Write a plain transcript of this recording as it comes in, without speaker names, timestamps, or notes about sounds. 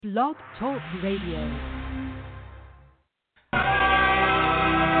Blog Talk Radio.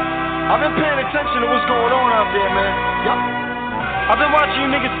 I've been paying attention to what's going on out there, man. Yup. I've been watching you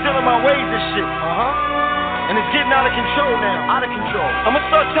niggas stealing my waves and shit. And it's getting out of control now. Out of control. I'ma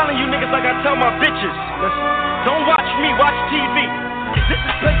start telling you niggas like I tell my bitches. Listen, don't watch me, watch TV. This is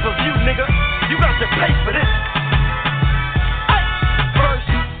pay-per-view, nigga. You got to pay for this. Hey, first,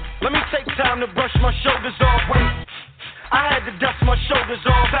 let me take time to brush my shoulders off. Wait, I had to dust my shoulders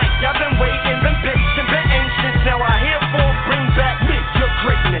off. Hey, y'all been waiting, been patient, been anxious. Now I herefore bring back me, your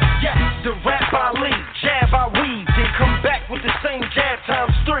greatness. Yes, the rap I lead, jab I weave, then come back with the same jab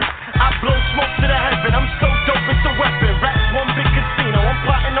times 3. I blow smoke to the heaven, I'm so dope it's a weapon. Rap's one big casino, I'm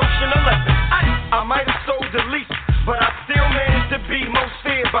plotting Ocean 11. I might have sold the least, but I still managed to be most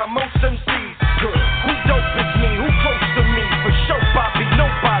feared by most MCs. Good, who dope is me, who close to me? For sure, Bobby,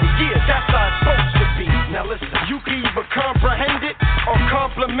 nobody, yeah, that's how it's supposed to be. Now listen, you can either comprehend it or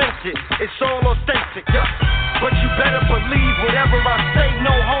compliment it. It's all authentic, yeah. But you better believe whatever I say,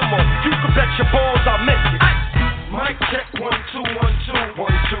 no homo. You can bet your balls I meant it. Mic check 1 2 1 2 1 2.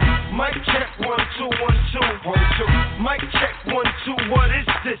 Mic check 1 2 1 2 1 2. Mic check 1 2. What is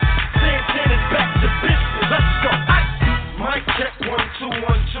this? Santana's back to business. Let's go. Mic check 1 2 1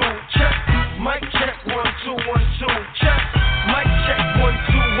 2. Check. Mic check 1 2 1 2. Check. Mic check 1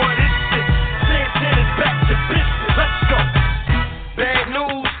 2. What is this? Santana's back to business. Let's go. Bad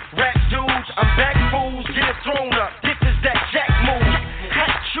news, rap dudes. I'm back, fools. Get it thrown up. This is that jack move.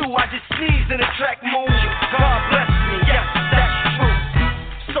 Hat true. I just sneezed in the track move. God bless me. Yes, that's true.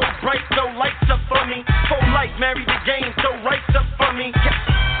 So bright, so lights up for me. Full life, marry the game, so rights up for me. Yes.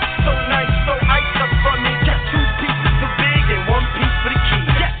 So nice, so ice up for me. Got 2 pieces for big and 1 piece for the key.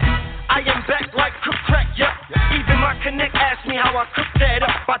 Yes. I am back like cook crack, yeah. Even my connect asked me how I cooked that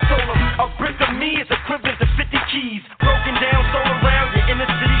up. I told him a brick of me is equivalent to 50 keys. Broken down, so around you in the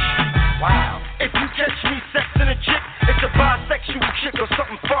city street. Wow. If you catch me sexing a chick, it's a bisexual chick or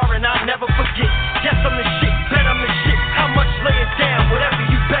something foreign I'll never forget. Yes, I'm the shit, bet I'm the shit. How much lay it down? Whatever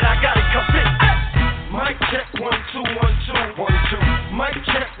you bet, I got it covered. Mic check 1 2 1 2 1 2. Mic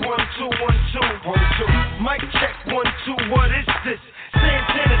check 1 2 1 2 1 2. Mic check 1 2. What is this?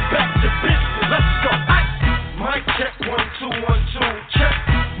 Santana's back to business. Let's go. Mic check 1 2 1 2. Check.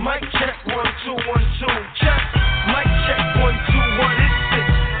 Mic check 1 2 1 2. Check. Mic check 1 2. What is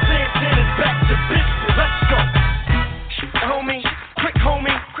this? Santana's back to business. Let's go. Homie, quick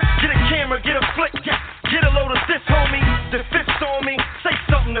homie, get a camera, get a flick, yeah. Get a load of this homie. The fifth's on me. Say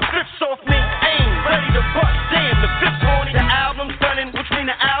something, the fifth's off me. Aim, ready to bust. Damn, the fifth's horny. The album's running, which mean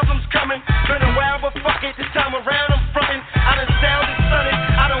the album's coming. Been a while, but fuck it, this time around I'm frontin'. I done sounded sunny,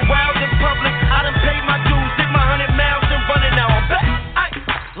 I done wowed in public. I done paid my dues, did my 100 miles and running. Now I'm back.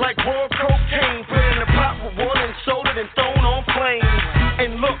 Like raw cocaine, put in a pot with water and soda, then thrown on flames.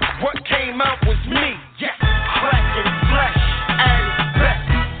 And look, what came out was me. Yeah, cracking flesh at its best.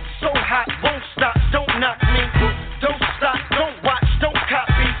 So hot, won't stop, don't knock me. Don't stop, don't watch, don't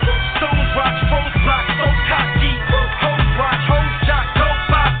copy. Stones rock, foes block, so cocky. Hoes watch, hoes shot, go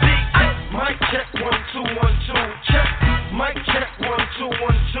Bobby. Mic check 1 2 1 2. Check. Mic check 1 2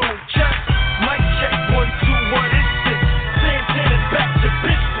 1 2. Check. Mic check 1 2. What is this? Santana's back to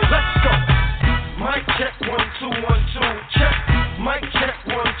business. Let's go. Mic check 1 2 1 2. Check. Mic check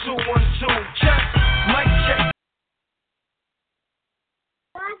 1 2 1 2. Check. Mic check.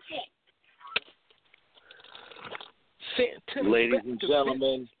 Ladies and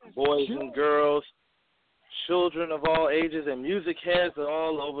gentlemen, boys and girls, children of all ages, and music heads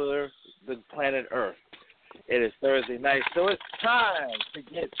all over the planet Earth. It is Thursday night, so it's time to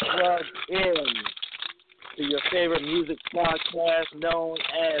get plugged in to your favorite music podcast known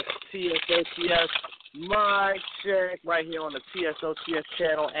as TSOTS Mic Check, right here on the TSOTS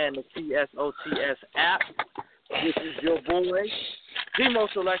channel and the TSOTS app. This is your boy, the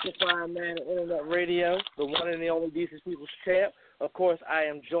most electrifying man on internet radio, the one and the only Decent People's Champ. Of course, I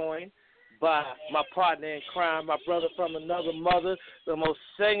am joined by my partner in crime, my brother from another mother, the most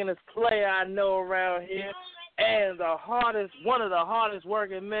singingest player I know around here, and one of the hardest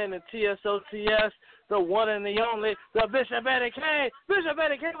working men in TSOTS, the one and the only, the Bishop Eddie K. Bishop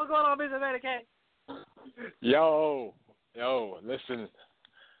Eddie K, what's going on, Bishop Eddie K? Yo, listen,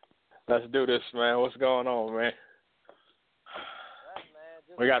 let's do this, man. What's going on, man?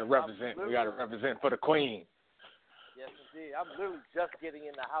 We got to represent. We got to represent for the Queen. Yes, indeed. I'm literally just getting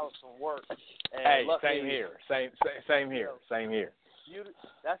in the house from work. And hey, same here. Same here.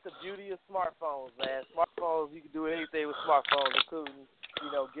 That's the beauty of smartphones, man. Smartphones, you can do anything with smartphones, including,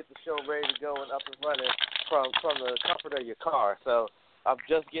 get the show ready to go and up and running from the comfort of your car. So I'm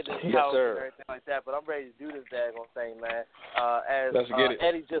just getting in the Yes, house sir. and everything like that, but I'm ready to do this daggone thing, man. As Let's get it.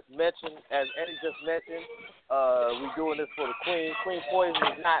 Eddie just mentioned, we're doing this for the Queen. Queen Poison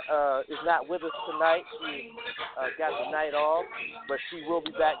is not with us tonight. She got the night off, but she will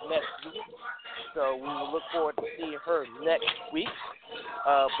be back next week. So we will look forward to seeing her next week.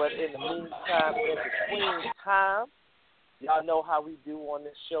 But in the meantime, in between time, y'all know how we do on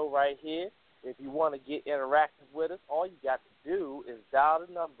this show right here. If you want to get interactive with us, all you got to do is dial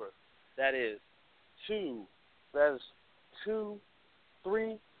the number. That is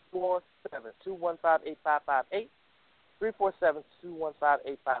 2347 215-8558,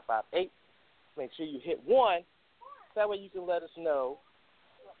 347-215-8558. Make sure you hit 1. That way you can let us know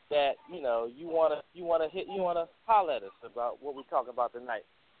that you want to holler at us about what we're talking about tonight.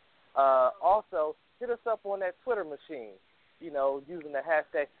 Also, hit us up on that Twitter machine. Using the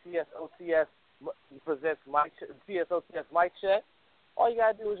hashtag CSOTS presents CSOTS Mic Check. All you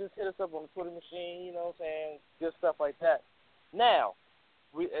gotta do is just hit us up on the Twitter machine. You know what I'm saying? Good stuff like that. Now,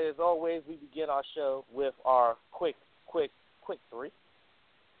 as always, we begin our show with our quick three.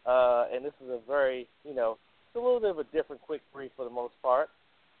 And this is a very, it's a little bit of a different quick three for the most part.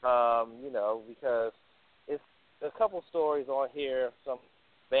 Because it's a couple stories on here, some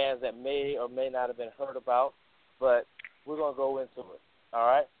bands that may or may not have been heard about, but we're going to go into it, all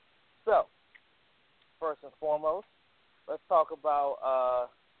right? So, first and foremost, let's talk about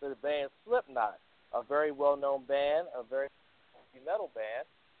the band Slipknot, a very well-known band, a very heavy metal band.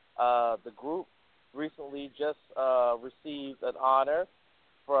 The group recently just received an honor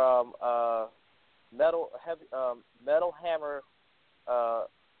from Metal Hammer, the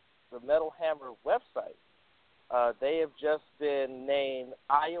Metal Hammer website. They have just been named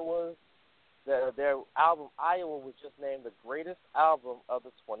their album Iowa was just named the greatest album of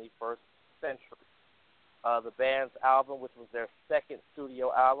the 21st century. The band's album, which was their second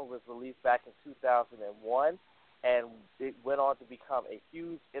studio album, was released back in 2001, and it went on to become a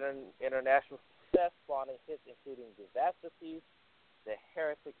huge international success, spawning hits including Disaster Piece, The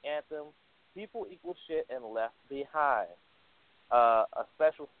Heretic Anthem, People Equal Shit, and Left Behind. A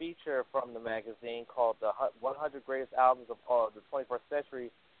special feature from the magazine called the 100 Greatest Albums of the 21st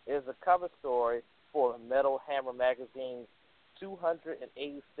Century is a cover story for Metal Hammer magazine's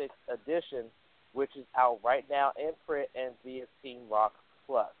 286th edition, which is out right now in print and via Team Rock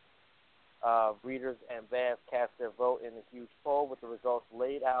Plus. Readers and bands cast their vote in a huge poll with the results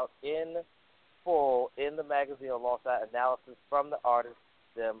laid out in full in the magazine alongside analysis from the artists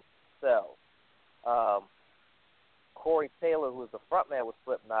themselves. Corey Taylor, who is the frontman with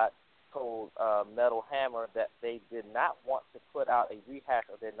Slipknot, told Metal Hammer that they did not want to put out a rehash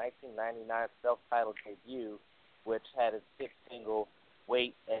of their 1999 self-titled debut, which had its hit single,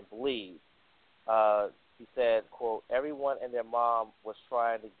 Wait and Bleed. He said, quote, everyone and their mom was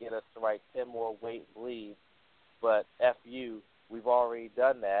trying to get us to write 10 more Wait and Bleed, but F you, we've already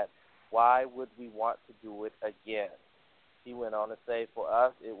done that. Why would we want to do it again? He went on to say, for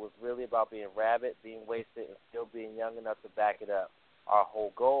us, it was really about being rabid, being wasted, and still being young enough to back it up. Our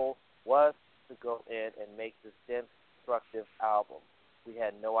whole goal was to go in and make this dense, destructive album. We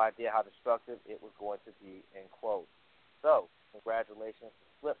had no idea how destructive it was going to be, end quote. So, congratulations to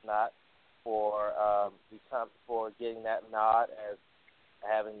Slipknot for getting that nod as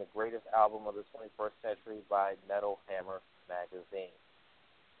having the greatest album of the 21st century by Metal Hammer magazine.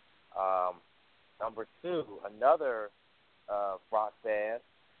 Number two, another rock band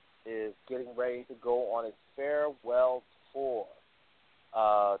is getting ready to go on its farewell tour.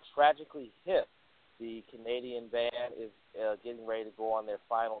 Tragically Hip, the Canadian band, is getting ready to go on their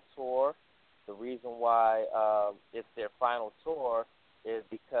final tour. The reason why it's their final tour is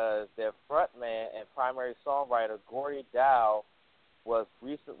because their frontman and primary songwriter, Gory Dow, was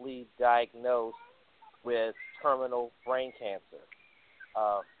recently diagnosed with terminal brain cancer.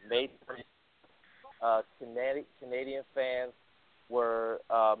 Canadian fans were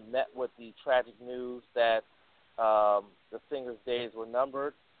met with the tragic news that the singer's days were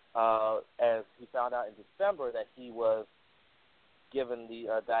numbered, as he found out in December that he was given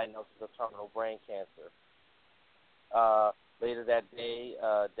the diagnosis of terminal brain cancer. Later that day,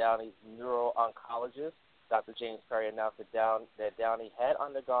 Downey's neuro-oncologist, Dr. James Perry, announced that Downey had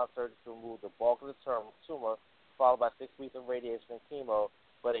undergone surgery to remove the bulk of the tumor, followed by 6 weeks of radiation and chemo,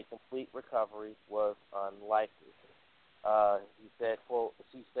 but a complete recovery was unlikely.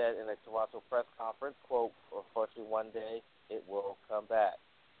 She said in a Toronto press conference, quote, unfortunately one day it will come back.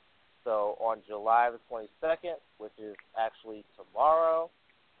 So on July the 22nd, which is actually tomorrow,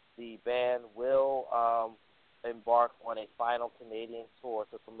 the band will embark on a final Canadian tour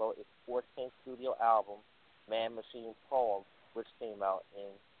to promote its 14th studio album, Man Machine Poem, which came out in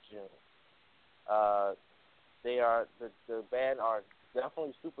June. The band are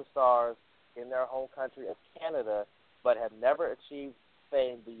definitely superstars in their home country of Canada, but have never achieved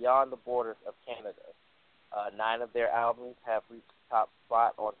fame beyond the borders of Canada. 9 of their albums have reached the top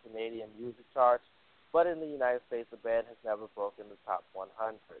spot on Canadian music charts, but in the United States, the band has never broken the top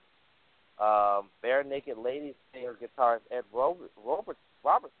 100. Bare Naked Ladies singer guitarist Ed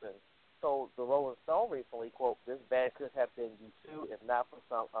Robertson told the Rolling Stone recently, quote, "This band could have been U2 if not for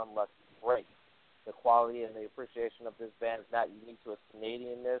some unlucky break. The quality and the appreciation of this band is not unique to its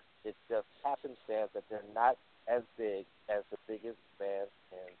Canadianness. It just happenstance that they're not as big as the biggest bands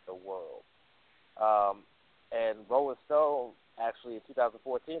in the world." And Rolling Stone actually in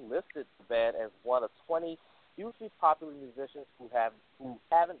 2014 listed the band as one of 20 hugely popular musicians who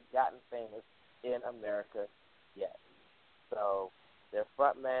haven't gotten famous in America yet. So their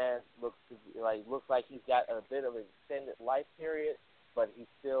frontman looks like he's got a bit of an extended life period, but he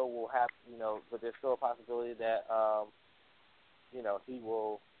still will have, but there's still a possibility that, he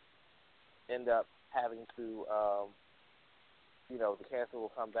will end up having to, the cancer will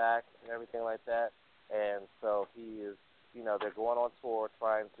come back and everything like that. And so he is, they're going on tour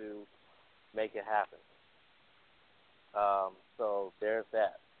trying to make it happen. So there's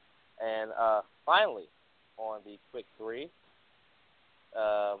that. And finally, on the quick three,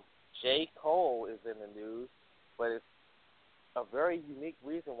 J. Cole is in the news, but it's a very unique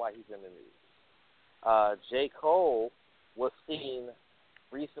reason why he's in the news. J. Cole was seen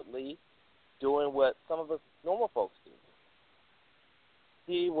recently doing what some of us normal folks do.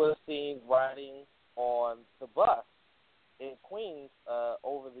 He was seen riding on the bus in Queens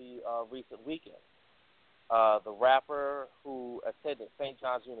over the recent weekend. The rapper who attended St.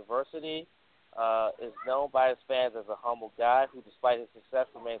 John's University is known by his fans as a humble guy who, despite his success,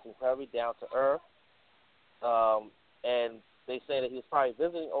 remains incredibly down to earth. And they say that he was probably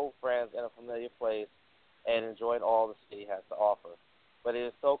visiting old friends in a familiar place and enjoying all the city has to offer. But it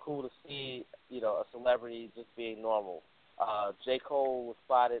is so cool to see, a celebrity just being normal. J. Cole was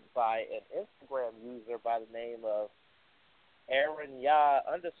spotted by an Instagram user by the name of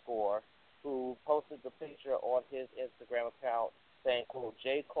 @AaronYa_, who posted the picture on his Instagram account saying, quote,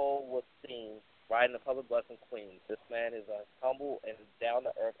 "J. Cole was seen riding a public bus in Queens. This man is as humble and down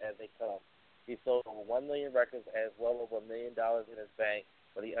to earth as they come. He sold over 1 million records and has well over $1 million in his bank,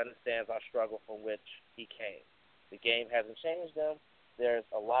 but he understands our struggle from which he came. The game hasn't changed him. There's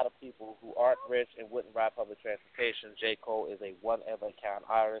a lot of people who aren't rich and wouldn't ride public transportation. J. Cole is a one-of-a-kind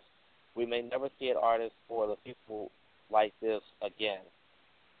artist. We may never see an artist for the people like this again."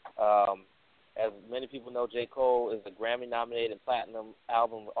 As many people know, J. Cole is a Grammy-nominated platinum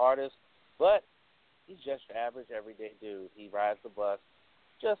album artist, but he's just your average, everyday dude. He rides the bus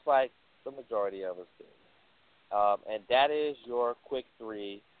just like the majority of us do. And that is your quick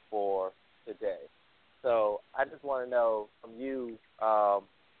three for today. So I just want to know from you,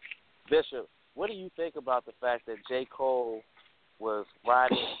 Bishop, what do you think about the fact that J. Cole was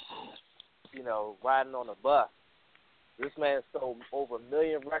riding on a bus? This man sold over 1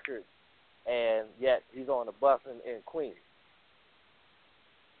 million records, and yet he's on a bus in Queens.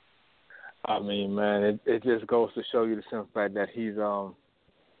 I mean, man, it just goes to show you the simple fact that he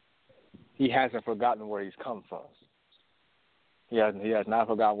hasn't forgotten where he's come from. He has not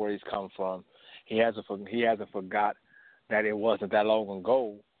forgotten where he's come from. He hasn't forgot that it wasn't that long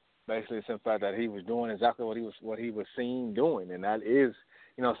ago. Basically, the simple fact that he was doing exactly what he was seen doing, and that is,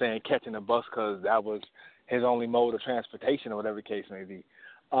 catching a bus because that was his only mode of transportation or whatever the case may be.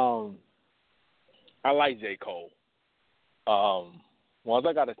 I like J. Cole. Once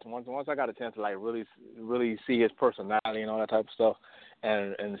I got a chance to really see his personality and all that type of stuff,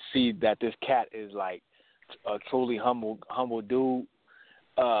 and see that this cat is like a truly humble dude.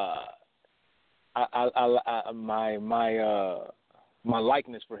 My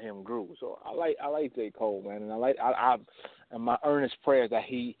likeness for him grew. So I like J. Cole, man, and and my earnest prayer is that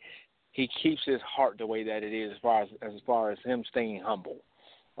he keeps his heart the way that it is as far as him staying humble,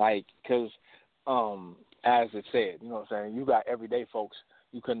 like because. As it said, what I'm saying? You got everyday folks,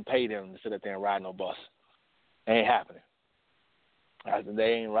 you couldn't pay them to sit up there and ride no bus. It ain't happening.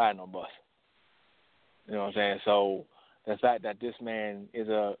 They ain't riding no bus. You know what I'm saying? So the fact that this man is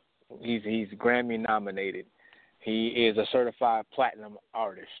he's Grammy nominated. He is a certified platinum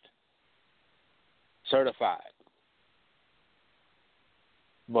artist. Certified.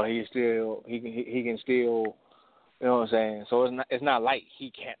 But he can still, you know what I'm saying? So it's not like he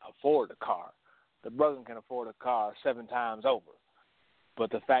can't afford a car. The brother can afford a car 7 times over. But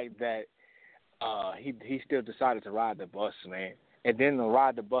the fact that he still decided to ride the bus, man, and then to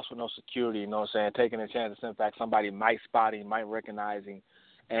ride the bus with no security, you know what I'm saying, taking a chance that in fact somebody might spot him, might recognize him,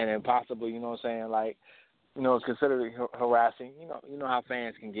 and then possibly, you know what I'm saying, like, you know, it's considered harassing. You know how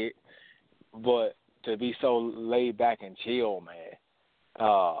fans can get, but to be so laid back and chill, man,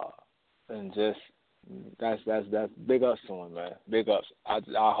 and just that's big ups to him, man. Big ups. I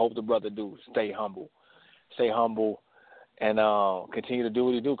hope the brother do stay humble, and continue to do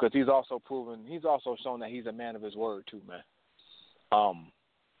what he do, because he's also shown that he's a man of his word too, man.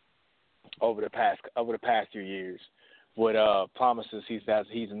 Over the past few years, with promises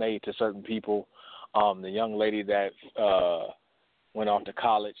he's made to certain people, the young lady that went off to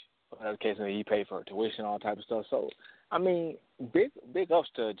college, whatever the case may be, he paid for her tuition, all type of stuff. So, I mean, big ups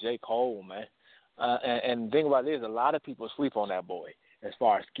to J. Cole, man. And the thing about it is, a lot of people sleep on that boy as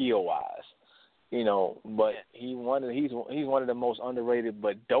far as skill wise, you know. But he's one of the most underrated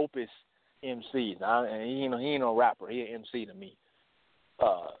but dopest MCs. And he ain't no rapper. He an MC to me.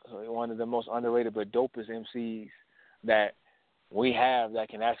 So one of the most underrated but dopest MCs that we have that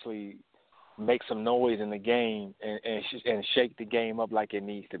can actually make some noise in the game and shake the game up like it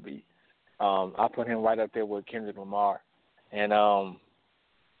needs to be. I put him right up there with Kendrick Lamar. And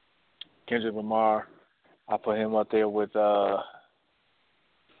Kendrick Lamar, I put him up there with who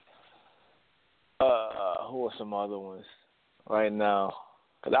are some other ones right now?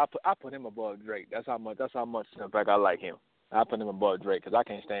 Because I put him above Drake. That's how much in fact I like him. I put him above Drake because I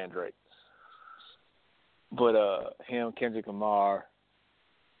can't stand Drake. But him, Kendrick Lamar,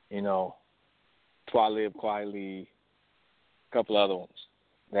 you know, Talib Kweli, a couple other ones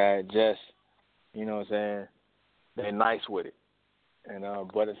that just, you know what I'm saying, they're nice with it. And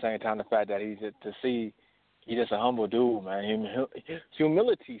but at the same time, the fact that he's just a humble dude, man.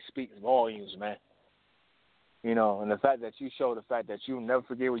 Humility speaks volumes, man. You know, and the fact that you show the fact that you never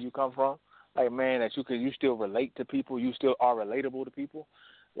forget where you come from, like, man, that you still relate to people, you still are relatable to people,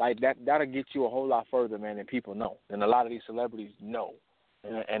 like that'll get you a whole lot further, man, than people know, and a lot of these celebrities know,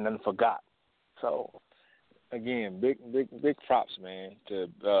 and then forgot. So, again, big props, man, to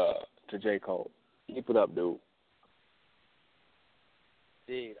J. Cole. Keep it up, dude.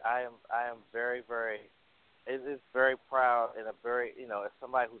 Indeed, I am very, very. It is very proud and a very, you know, as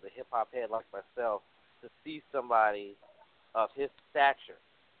somebody who's a hip hop head like myself, to see somebody of his stature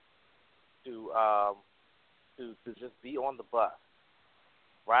to just be on the bus,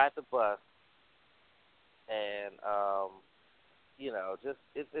 ride the bus, and you know, just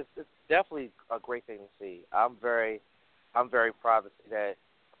it's definitely a great thing to see. I'm very proud to see that,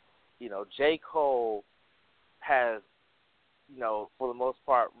 you know, J. Cole has, you know, for the most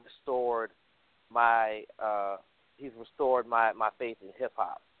part restored my faith in hip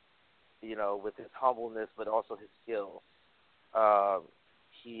hop, you know, with his humbleness but also his skills.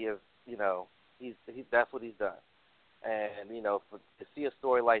 He is, you know, that's what he's done. And, you know, to see a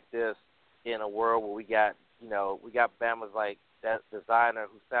story like this in a world where we got Bama's like that designer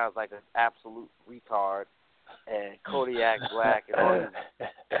who sounds like an absolute retard, and Kodiak Black and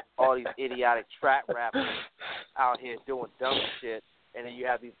all these idiotic trap rappers out here doing dumb shit, and then you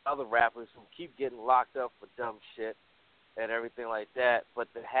have these other rappers who keep getting locked up for dumb shit and everything like that.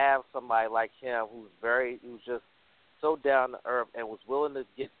 But to have somebody like him who's just so down to earth and was willing to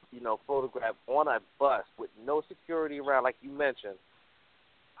get, you know, photographed on a bus with no security around, like you mentioned,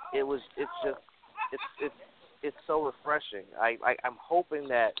 it's so refreshing. I'm hoping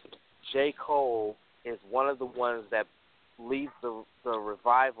that J. Cole is one of the ones that leads the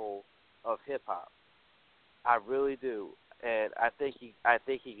revival of hip hop. I really do, and I think he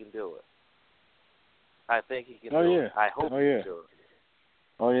can do it. I think he can do it. I hope he can do it.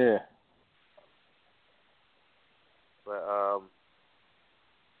 Oh yeah. But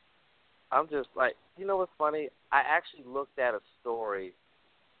I'm just like, you know what's funny? I actually looked at a story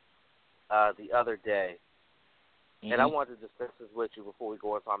the other day, and I wanted to discuss this with you before we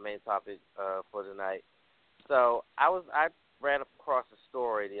go into our main topic for tonight. So I ran across a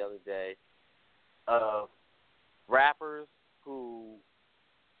story the other day of rappers who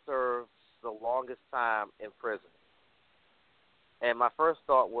served the longest time in prison. And my first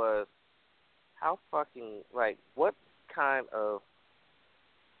thought was, how fucking, like, what kind of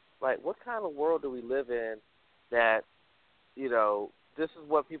world do we live in that, you know, this is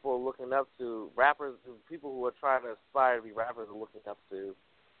what people are looking up to, rappers, people who are trying to aspire to be rappers are looking up to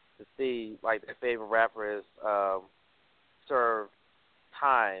see, like, their favorite rapper is serve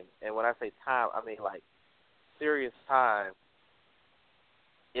time. And when I say time, I mean, like, serious time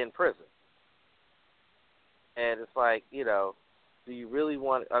in prison. And it's like, you know, do you really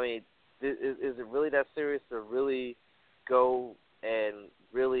want, I mean, is it really that serious to really go and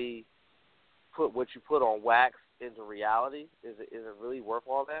really put what you put on wax into reality? Is it really worth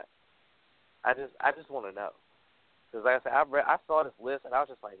all that? I just want to know. Because like I said, I saw this list and I was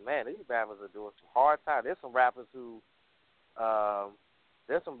just like, man, these rappers are doing some hard time. There's some rappers who are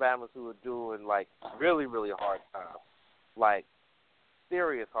doing like really, really hard time, like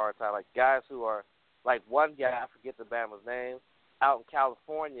serious hard time. Like guys who are like one guy, I forget the Bama's name, out in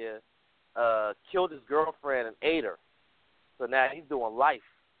California, killed his girlfriend and ate her. So now he's doing life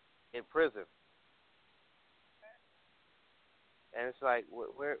in prison. And it's like,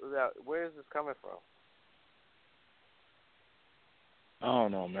 where is this coming from? I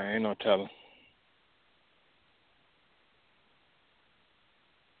don't know, man. Ain't no telling.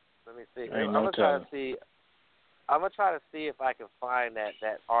 Let me see. Ain't I'm no gonna try to see. I'm gonna try to see if I can find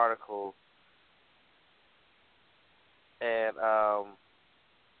that article and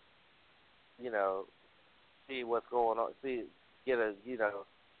see what's going on. Give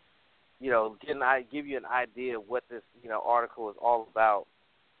you an idea of what this article is all about.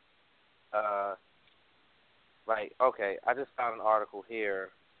 Okay, I just found an article here.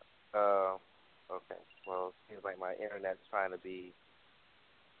 Okay, well, it seems like my internet's trying to be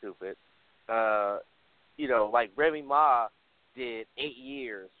stupid. Like Remy Ma did 8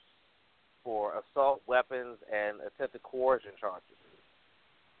 years for assault, weapons, and attempted coercion charges.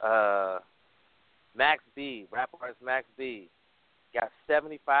 Max B, rap artist Max B, got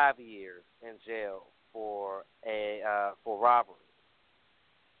 75 years in jail for robbery.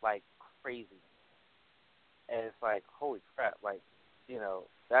 Like crazy. And it's like, holy crap, like,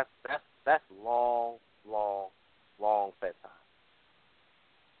 that's long fed time.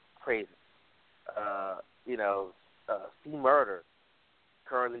 Crazy. C Murder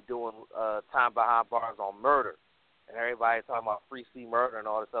currently doing time behind bars on murder. And everybody talking about free C Murder and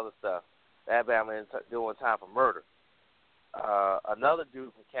all this other stuff. That man doing time for murder. Another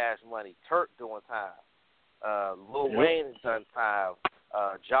dude from Cash Money, Turk, doing time. Lil Wayne has done time.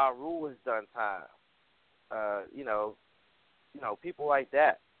 Ja Rule has done time. People like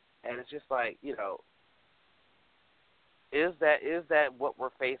that. And it's just like, is that what we're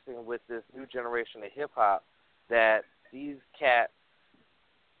facing with this new generation of hip hop, that these cats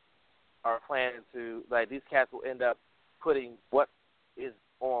are planning to, like, these cats will end up putting what is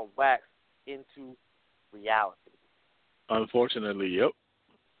on wax into reality? Unfortunately, yep.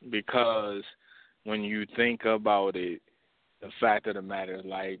 Because when you think about it, the fact of the matter is,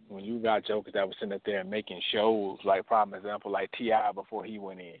 like, when you got jokers that were sitting up there making shows, like, prime example, like T.I. before he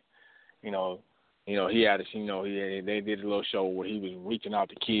went in, he had they did a little show where he was reaching out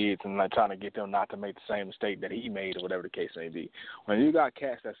to kids and like trying to get them not to make the same mistake that he made or whatever the case may be. When you got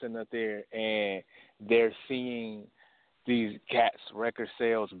cats that sitting up there and they're seeing these cats' record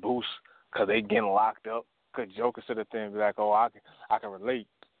sales boost because they getting locked up, because jokers sit up there and be like, oh, I can relate.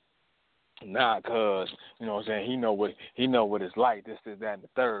 Nah, cause you know what I'm saying, he know what it's like, this, that, and the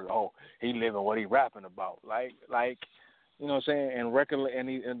third. Oh, he living what he rapping about. Like you know what I'm saying? And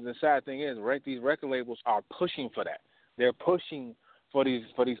the sad thing is, these record labels are pushing for that. They're pushing for these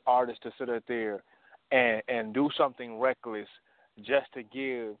artists to sit up there and do something reckless just to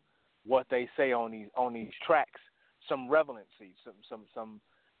give what they say on these tracks some relevancy, some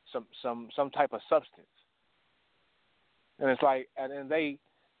type of substance. And it's like,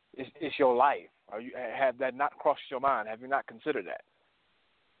 it's your life. Have that not crossed your mind? Have you not considered that?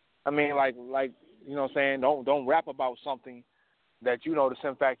 I mean, like you know what I'm saying? Don't rap about something that the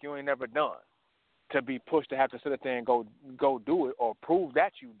simple fact you ain't never done, to be pushed to have to sit there and go do it or prove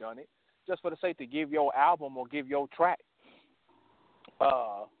that you've done it, just for the sake to give your album or give your track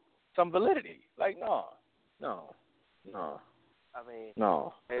some validity. Like, no. I mean,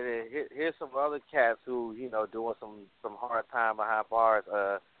 no. Here's some other cats who doing some hard time behind bars.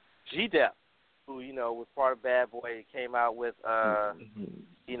 G-Dep, who was part of Bad Boy, came out with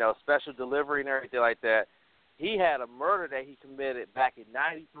special delivery and everything like that. He had a murder that he committed back in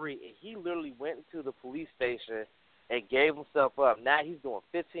 '93, and he literally went into the police station and gave himself up. Now he's doing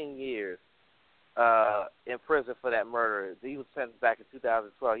 15 years in prison for that murder. He was sentenced back in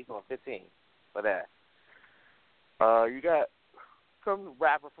 2012. He's doing 15 for that. You got some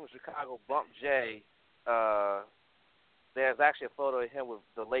rapper from Chicago, Bump J. There's actually a photo of him with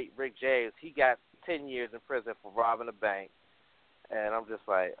the late Rick James. He got 10 years in prison for robbing a bank. And I'm just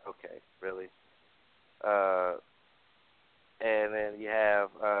like, okay, really? And then you have,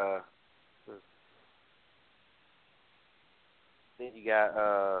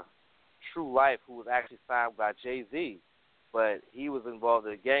 True Life, who was actually signed by Jay-Z, but he was involved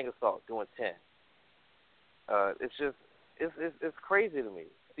in a gang assault doing 10. It's crazy to me.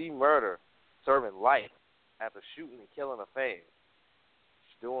 C Murder serving life after shooting and killing a fan.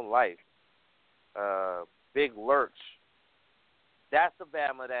 Doing life. Big Lurch. That's the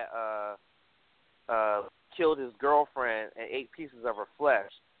Bama that killed his girlfriend and ate pieces of her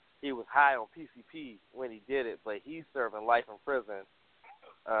flesh. He was high on PCP when he did it, but he's serving life in prison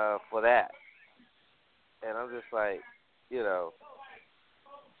for that. And I'm just like, you know,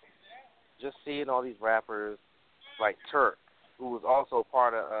 just seeing all these rappers like Turk, who was also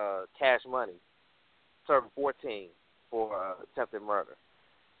part of Cash Money, serving 14 for attempted murder.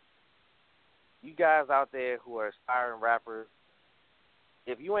 You guys out there who are aspiring rappers,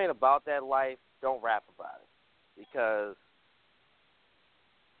 if you ain't about that life, don't rap about it, because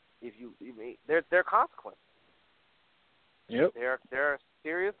if you there are consequences. Yep. There are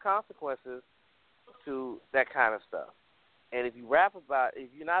serious consequences to that kind of stuff. And if you if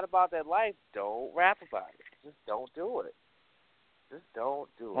you're not about that life, don't rap about it. Just don't do it. Just don't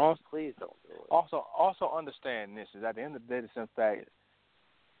do it. Please don't do it. Also understand this is at the end of the day, the simple fact,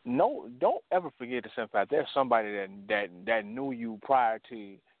 don't ever forget the simple fact there's somebody that knew you prior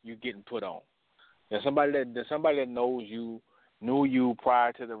to you getting put on. There's somebody that knows you, knew you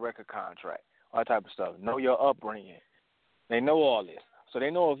prior to the record contract, all that type of stuff. Know your upbringing. They know all this. So they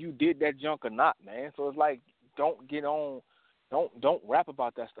know if you did that junk or not, man. So it's like, don't get on, don't rap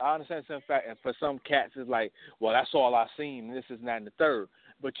about that stuff. I understand some fact, and for some cats it's like, well, that's all I seen, and this is not in the third.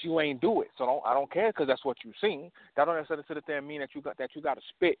 But you ain't do it, so I don't care because that's what you seen. That don't necessarily sit there and mean that you got to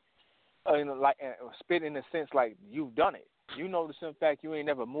spit, spit in the sense like you've done it. You know the simple fact you ain't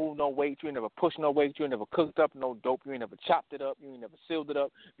never moved no weight, you ain't never pushed no weight, you ain't never cooked up no dope, you ain't never chopped it up, you ain't never sealed it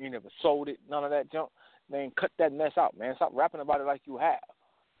up, you ain't never sold it, none of that junk. Man, cut that mess out, man. Stop rapping about it like you have.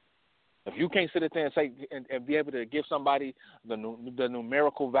 If you can't sit there and say and be able to give somebody the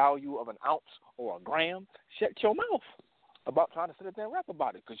numerical value of an ounce or a gram, shut your mouth about trying to sit there and rap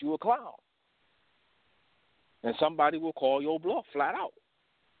about it because you a clown. And somebody will call your bluff flat out.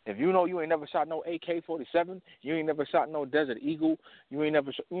 If you know you ain't never shot no AK-47, you ain't never shot no Desert Eagle, you ain't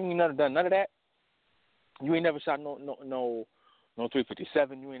never done none of that. You ain't never shot no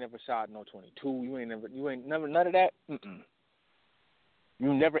 357. You ain't never shot no 22. You ain't never none of that.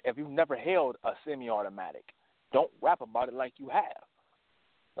 If you've never held a semi-automatic, don't rap about it like you have.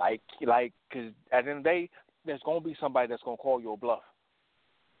 Like, because at the end of the day, there's gonna be somebody that's gonna call you a bluff.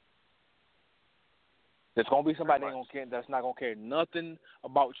 There's gonna be somebody that's not gonna care nothing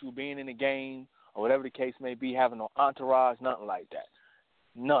about you being in the game or whatever the case may be, having no entourage, nothing like that.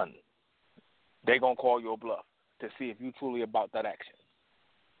 None. They gonna call you a bluff to see if you truly about that action.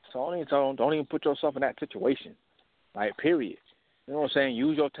 So don't even put yourself in that situation. Like, period. You know what I'm saying?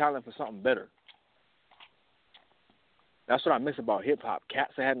 Use your talent for something better. That's what I miss about hip hop.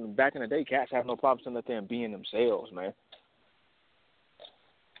 Back in the day, cats had no problem sitting there and being themselves, man.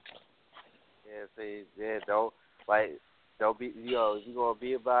 Don't be, if you're gonna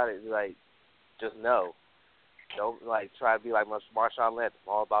be about it, like, just know. Don't try to be like Marshawn Lynch.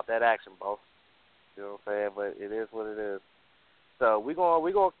 I'm all about that action, bro. You know what I'm saying? But it is what it is. So we're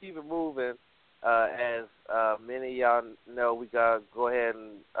gonna keep it moving. As many of y'all know, we gotta go ahead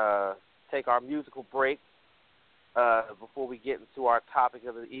and take our musical break before we get into our topic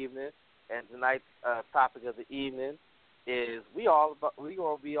of the evening. And tonight's topic of the evening is we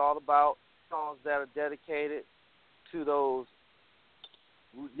gonna be all about songs that are dedicated to those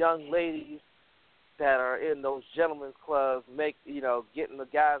young ladies that are in those gentlemen's clubs, getting the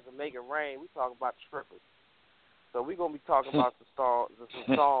guys to make it rain. We talking about strippers. So we're gonna be talking about some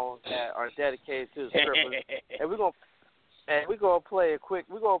songs that are dedicated to the strippers, and we're gonna play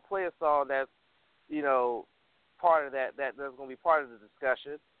a song that's part of that's gonna be part of the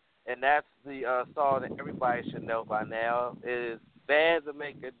discussion, and that's the song that everybody should know by now. It is "Bands That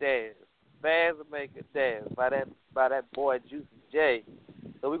Make a Dance." "Bands That Make a Dance" by that boy Juicy J.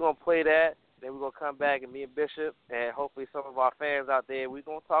 So we're gonna play that. Then we're gonna come back, and me and Bishop, and hopefully some of our fans out there, we're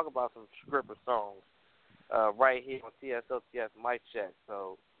gonna talk about some stripper songs. Right here on TSOTS Mic Check,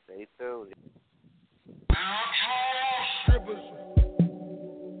 so stay tuned.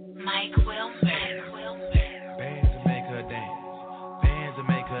 Mike Wilmer. Bands that make her dance. Bands that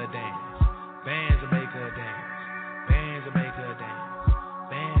make her dance. Bands that make her dance. Bands that make her dance.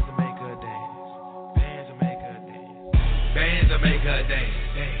 Bands that make her dance. Bands that make her dance. Bands that make her dance.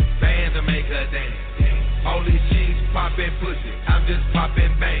 Bands that make her dance. All these chicks poppin' pussy, I'm just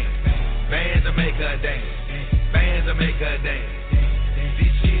poppin' bang. Bands that make her dance. Bands that make her dance.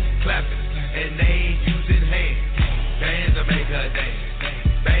 These chicks clapping and they ain't using hands. Bands that make her dance.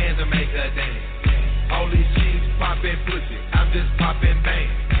 Bands that make her dance. All these chicks poppin' pussy, I'm just poppin' bang.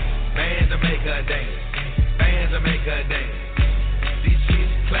 Bands that make her dance. Bands that make her dance. These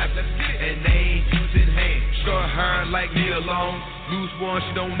chicks clapping and they ain't using hands. Short hair like Neil Long, Loose one,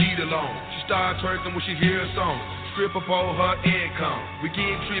 she don't need a loan. She start twerking when she hear a song. Strip up all her income. We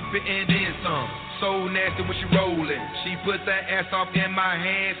get trippin' and then some. So nasty when she rollin'. She put that ass off in my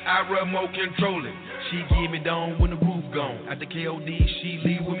hands. I remote control it. She give me down when the roof gone. At the KOD, she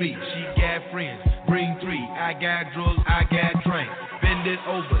leave with me. She got friends, bring 3. I got drugs, I got drink. Bend it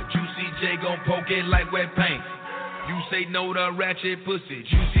over, Juicy J gon' poke it like wet paint. You say no to ratchet pussy,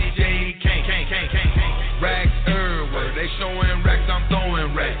 Juicy J can't. Racks everywhere, they showing racks, I'm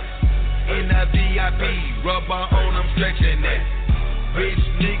throwing racks. In the VIP, rubber on, I'm stretching that. Rich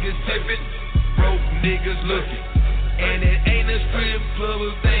niggas tipping, broke niggas looking. And it ain't a strip club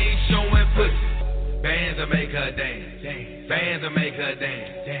if they ain't showing pussy. Bands that make her dance, bands that make her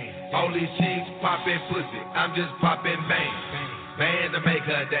dance. All these chicks popping pussy, I'm just popping bang. Bands that make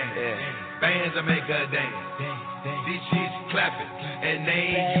her dance, bands that make her dance. These chicks clapping and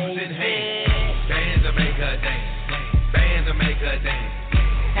they ain't using hands. Bands that make her dance, bands that make her dance.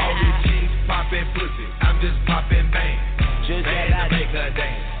 All these chicks popping pussy, I'm just popping bang. Bands that make her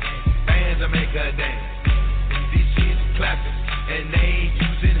dance, bands that make her dance. These chicks clapping and they ain't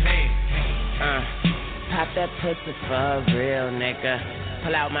using hands. Pop that pussy for a real nigga.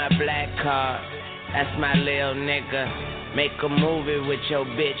 Pull out my black card, that's my lil nigga. Make a movie with your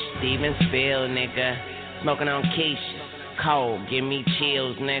bitch, Steven Spiel, nigga. Smoking on Keisha, cold, give me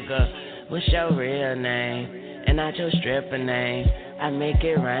chills, nigga. What's your real name? And not your stripper name. I make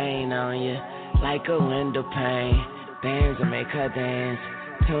it rain on you like a window pane. Bands will make her dance.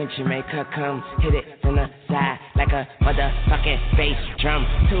 Tunchi make her come, hit it from the side like a motherfucking bass drum.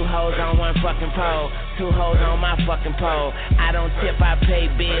 2 hoes on one fucking pole, 2 hoes on my fucking pole. I don't tip, I pay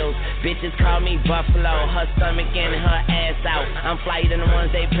bills. Bitches call me Buffalo, her stomach in and her ass out. I'm flyer than the ones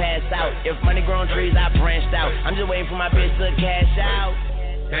they pass out. If money grown trees, I branched out. I'm just waiting for my bitch to cash out.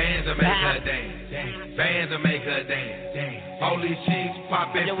 Bands that make her dance, bands that make her dance. All these chicks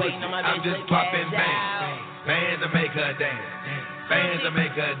popping pussy, I'm just popping bang. Bands that make her dance, bands that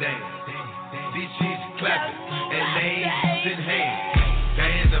make her dance. These chicks clapping and they ain't using hands.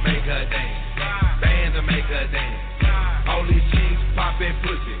 Bands that make her dance, bands that make her dance. All these chicks popping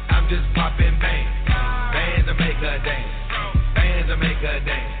pussy, I'm just popping bang. Bands that make her dance, bands that make her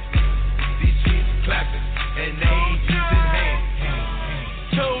dance. These chicks clapping and they ain't using hands.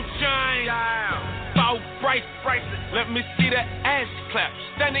 2 Chainz, 4 bracelets. Let me see that ass clap.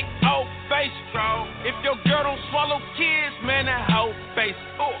 Standing ovation. If your girl don't swallow kids, man, that hoe face.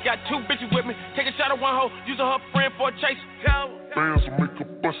 Got 2 bitches with me. Take a shot at one hoe, using her friend for a chase. Bands will make her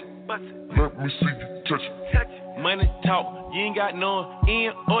bust it. Let me see you touch it. Money talk, you ain't got no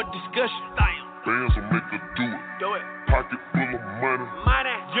end or discussion. Bands will make her do it. Pocket full of money.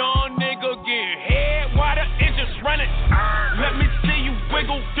 Young nigga getting head while the engine's running. Let me see you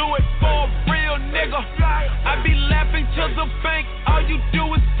wiggle, do it for a real nigga. I be laughing to the bank, all you do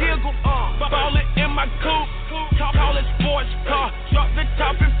is giggle. Ballin' in my coupe, call it sports car. Drop the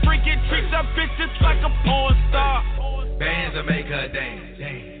top and freaking treat your bitches like a porn star. Bands that make her dance,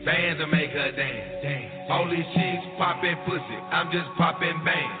 bands that make her dance. All these chicks popping pussy, I'm just popping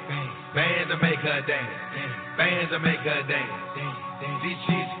bang. Bands that make her dance, bands that make her dance. These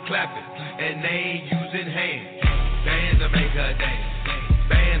chicks clapping and they ain't using hands. Bands that make her dance,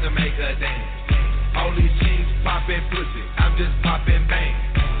 bands that make her dance. All these chicks popping pussy, I'm just popping bang.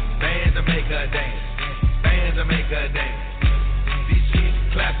 Bands that make her dance, bands that make her dance. These chicks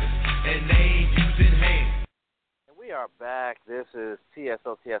clapping and they ain't using hands. And we are back. This is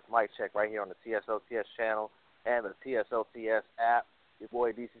TSOTS Mic Check right here on the TSOTS channel and the TSOTS app. Your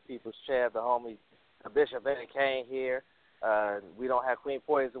boy DC People's Chad, the homie Bishop Eddie Kane here. We don't have Queen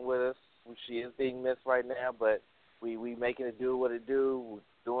Poison with us. She is being missed right now, but we making it do what it do. We're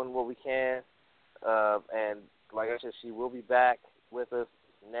doing what we can. And like I said, she will be back with us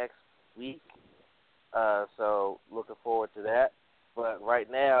next week. So looking forward to that. But right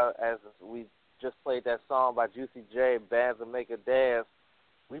now, as we just played that song by Juicy J, Bands That Make Her Dance,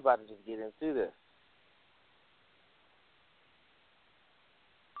 we about to just get into this.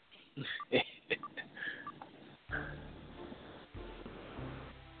 Yes,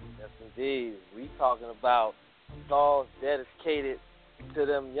 indeed. We talking about songs dedicated to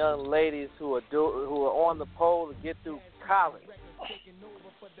them young ladies who are on the pole to get through college,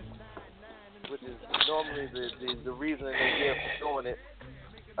 which is normally the reason that they give for doing it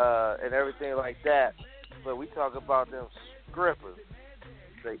and everything like that. But we talk about them strippers,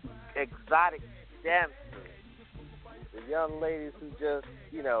 the exotic dancers, the young ladies who just,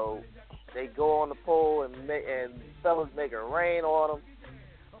 they go on the pole and fellas make it rain on them,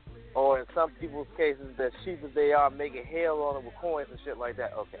 or in some people's cases, as cheap as they are, making hail on them with coins and shit like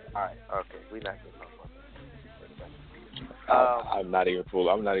that. Okay, all right, okay, we're not going to talk about that. I'm not even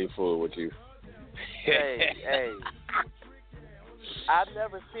fooling with you. hey. I've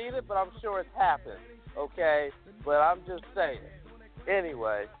never seen it, but I'm sure it's happened. Okay, but I'm just saying.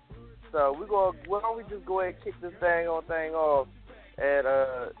 Anyway, so why don't we just go ahead and kick this thing off, and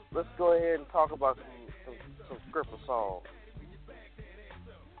let's go ahead and talk about some stripper songs.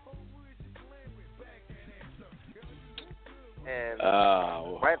 And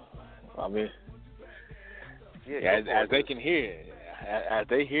right, I mean, yeah, as they can hear, as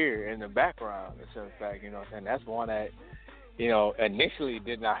they hear in the background, it's in fact, you know what I'm saying, that's one that, you know, initially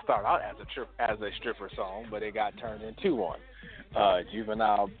did not start out as a stripper song, but it got turned into one.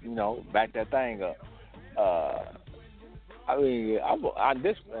 Juvenile, you know, back that thing up. I mean, I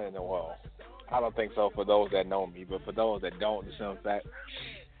don't think so for those that know me, but for those that don't, it's in fact,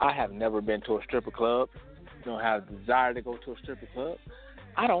 I have never been to a stripper club. Don't have a desire to go to a stripper club.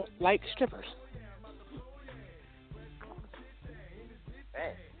 I don't like strippers.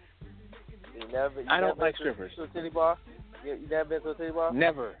 Man. I don't like strippers. To a titty bar? You never been to a titty bar?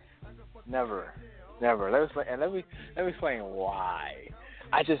 Never. Let me explain why.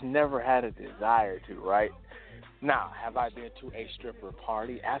 I just never had a desire to, right? Now, have I been to a stripper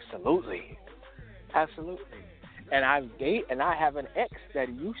party? Absolutely. And I have an ex that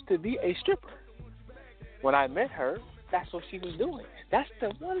used to be a stripper. When I met her, that's what she was doing. That's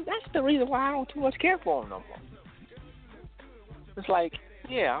the reason why I don't too much care for them no more. It's like,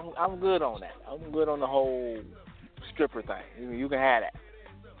 yeah, I'm good on that. I'm good on the whole stripper thing. You can have that.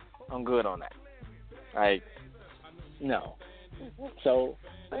 I'm good on that. Like, no. So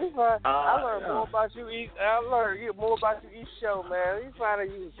I learned more about you each. I learned more about you each show, man. You find out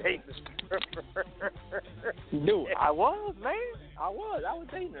you was dating a stripper. Dude, I was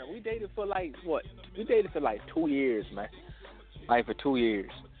dating her. We dated for like what? We dated for like 2 years, man. Like for 2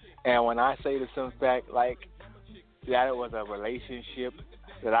 years. And when I say to some fact, like that it was a relationship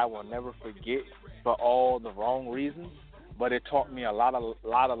that I will never forget for all the wrong reasons, but it taught me a lot of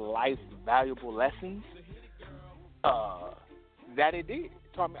life valuable lessons. That it did. It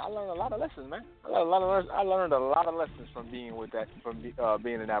taught me. I learned a lot of lessons, man. I learned a lot of lessons from being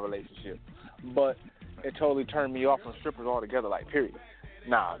in that relationship. But it totally turned me off from strippers altogether. Like, period.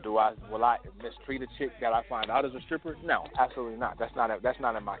 Now, will I mistreat a chick that I find out is a stripper? No, absolutely not. That's not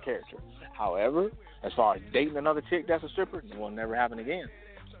in my character. However, as far as dating another chick that's a stripper, it will never happen again.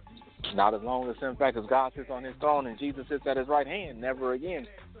 Not as long as, in fact, as God sits on his throne and Jesus sits at his right hand. Never again.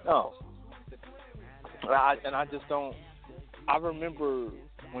 No. I just don't. I remember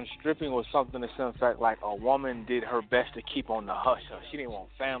when stripping was something that's, in fact, like a woman did her best to keep on the hush-hush. She didn't want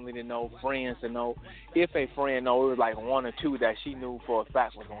family to know, friends to know. If a friend knew, it was like one or two that she knew for a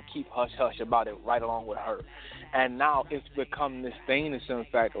fact was going to keep hush-hush about it right along with her. And now it's become this thing that's, in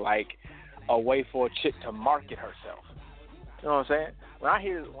fact, like a way for a chick to market herself. You know what I'm saying? When I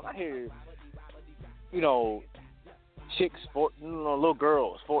hear, you know, chicks, little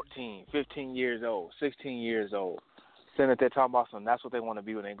girls, 14, 15 years old, 16 years old, saying that they're talking about something, that's what they want to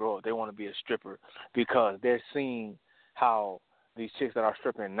be when they grow up. They want to be a stripper because they're seeing how these chicks that are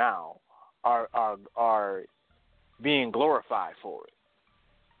stripping now are being glorified for it.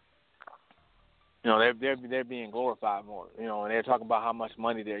 You know, they're being glorified more. You know, and they're talking about how much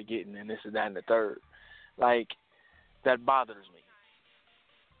money they're getting and this and that and the third. Like, that bothers me.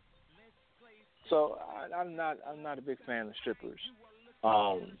 So I'm not a big fan of strippers.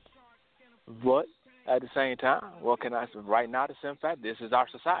 But at the same time, what can I say? Right now, the simple fact, this is our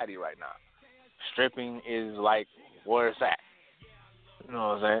society right now. Stripping is like where it's at. You know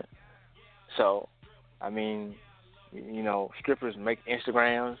what I'm saying? So, I mean, you know, strippers make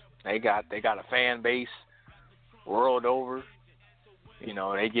Instagrams. They got a fan base world over. You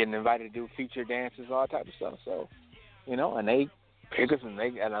know, they getting invited to do feature dances, all type of stuff. So, you know, and they pick us and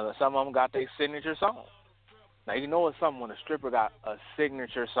some of them got their signature song. Now, you know what's something when a stripper got a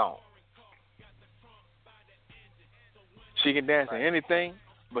signature song. She can dance to anything,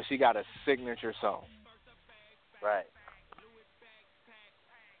 but she got a signature song. Right.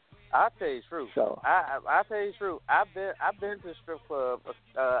 I'll tell you the truth. So I'll tell you the truth. I've been to a strip club.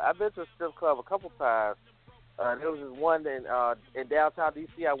 I've been to a strip club a couple times. There was this one in downtown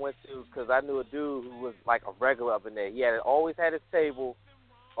D.C. I went to because I knew a dude who was like a regular up in there. He always had his table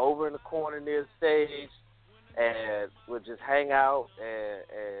over in the corner near the stage, and would just hang out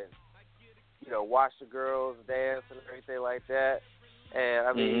and you know, watch the girls dance and everything like that. And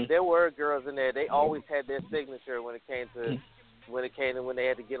I mean, there were girls in there. They always had their signature when it came to when they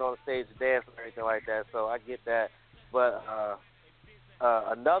had to get on the stage to dance and everything like that. So I get that. But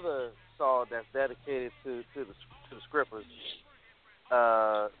another song that's dedicated to the strippers,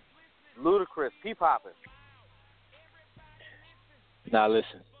 Ludacris, Peep Hoppin'. Now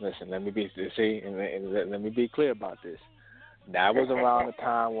listen. Let me let me be clear about this. That was around the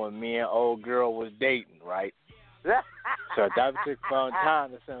time when me and old girl was dating, right? So at that particular point in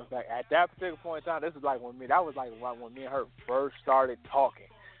time, at that particular point in time, this is like when me and her first started talking.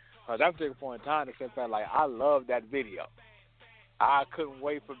 At that particular point in time, like I loved that video. I couldn't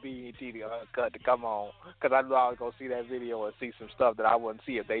wait for BET to come on because I knew I was gonna see that video and see some stuff that I wouldn't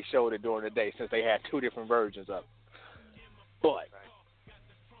see if they showed it during the day, since they had two different versions of it. But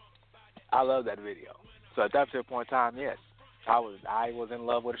I love that video. So at that particular point in time, yes, I was in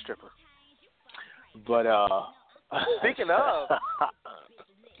love with a stripper. But Speaking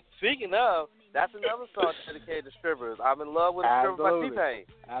of, that's another song dedicated to strippers. I'm in love with a stripper by T-Pain.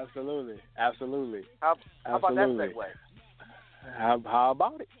 Absolutely. How about that segue? How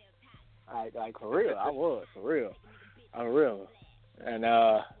about it? Like for real, I was for real. I'm real, and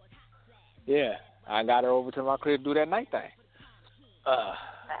yeah, I got her over to my crib to do that night thing. I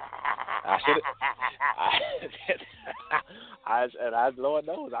should have. Lord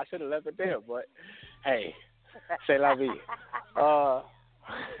knows, I should have left it there. But hey, c'est la vie.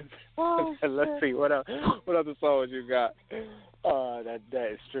 Let's see what other songs you got.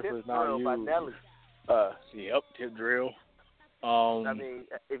 That strippers not used. By Nelly. Yep, Tip Drill. I mean,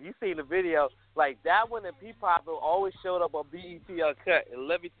 if you seen the video, like that one and P-Pop always showed up on BET Uncut. And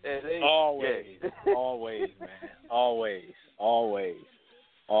let me always, man, always.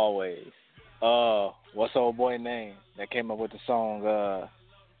 What's the old boy name that came up with the song?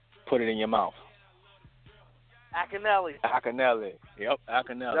 Put It in Your Mouth. Akinelli. Yep,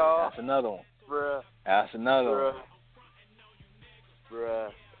 Akinelli. No. That's another one. Bruh. That's another one.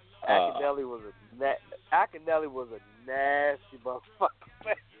 Bruh. Akinelli was a nasty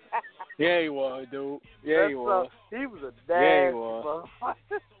motherfucker. Yeah, he was, dude. Yeah, he was. He was a nasty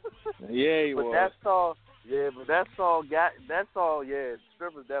motherfucker. Yeah, he was. That song,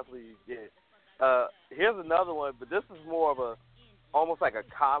 strippers definitely, here's another one, but this is more of almost like a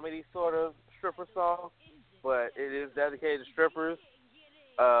comedy sort of stripper song, but it is dedicated to strippers.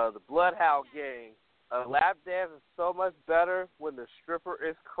 The Bloodhound Gang. A lap dance is so much better when the stripper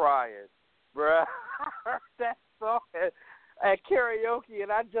is crying. Bruh, I heard that song at karaoke,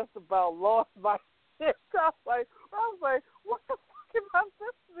 and I just about lost my shit. I was like, what the fuck am I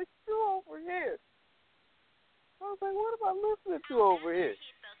listening to over here?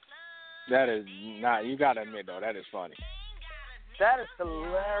 That is not, you gotta admit though, that is funny. That is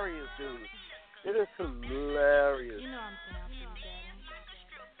hilarious, dude. It is hilarious. You know I'm saying.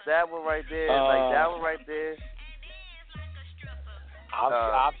 That one right there, that one right there.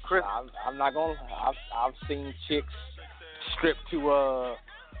 I'm not gonna. I've seen chicks strip to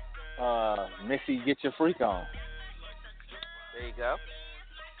Missy Get Your Freak On. There you go.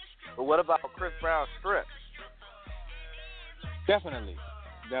 But what about Chris Brown strip? Definitely.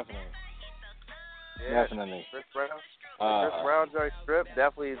 Yeah, Definitely. Chris Brown. Chris Brown joint strip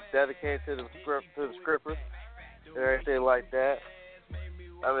definitely is dedicated to the scrippers and everything like that.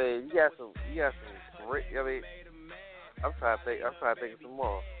 I mean, you got some great. I mean, I'm trying to think of some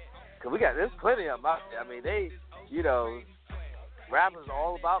more. Cause there's plenty of them out there. I mean, rappers are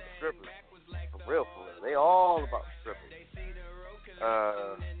all about the strippers. For real. They all about the strippers.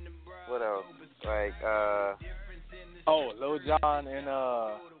 What else? Like, Lil Jon and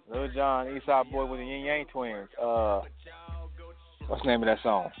Eastside Boy with the Yin Yang Twins. What's the name of that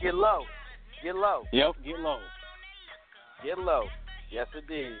song? Get Low. Yep, Get Low. Yes,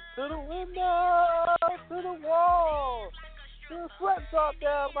 indeed. To the window, to the wall, to the sweat drop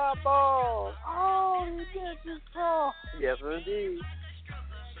down my balls. Oh, you did this wrong. Yes, indeed.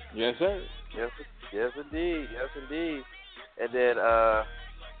 Yes, sir. Yes, indeed. And then,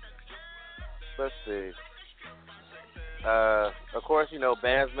 let's see. Of course,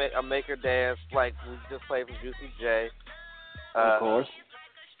 bands make her dance, like we just played from Juicy J. Of course.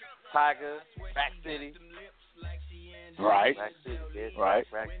 Tiger, Rack City. Right. Rack City, bitch. Right.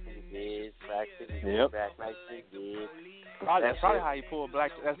 Rack City, bitch. Rack City, bitch. Yep. Rack City, bitch. That's probably how he pulled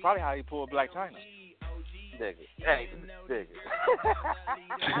Black. That's probably how he pulled Black China. Nigga. Hey, nigga.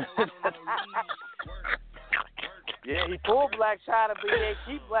 Yeah, he pulled Black China, but he ain't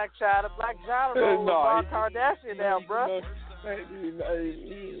keep Black China. Black China rolling Rob Kardashian now, bro.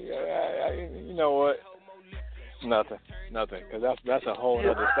 You know what? Nothing. Because that's a whole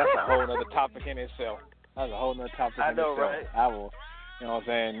other topic in itself. That's a whole other topic in itself. Right? I will. You know what I'm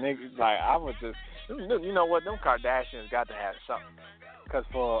saying? Niggas, like, I would just, you know what? Them Kardashians got to have something. Because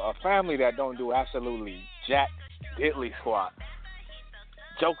for a family that don't do absolutely jack diddly squat,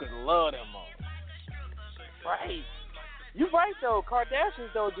 jokers love them all. Right. You right, though.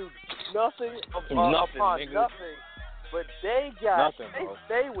 Kardashians don't do nothing upon nigga. nothing But they got Nothing, they bro.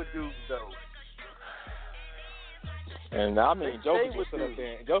 stay with dudes though. And I mean, They Jokers stay will with sit up dudes.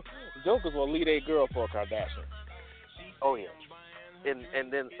 there. Jokers will leave a girl for a Kardashian. Oh yeah,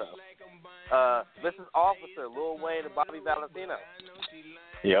 and then some. Mrs. Officer, Lil Wayne and Bobby Valentino.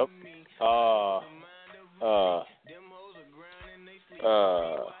 Yep.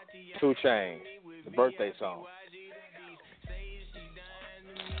 2 Chainz, the birthday song.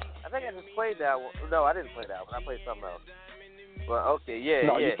 I think I just played that one. No, I didn't play that one. I played something else. But okay, yeah,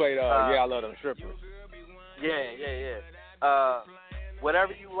 No, yeah. you played Yeah, I Love Them Strippers. Yeah.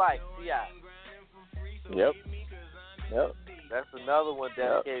 Whatever you like, T.I. Yep. That's another one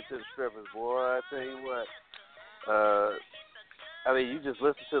dedicated to the strippers, boy. I tell you what. I mean, you just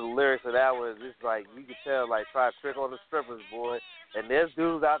listen to the lyrics of that one. It's like you can tell, like, try to trick on the strippers, boy. And there's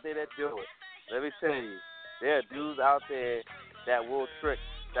dudes out there that do it. Let me tell you, there are dudes out there that will trick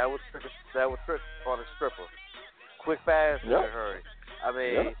on a stripper, quick, fast, in a hurry. I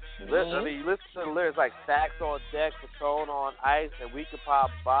mean, you listen to the lyrics like stacks on deck, Patron on ice, and we can pop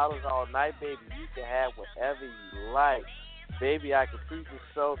bottles all night, baby. You can have whatever you like. Baby, I can treat you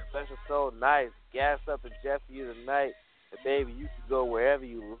so special, so nice. Gas up and jet for you tonight. And baby, you can go wherever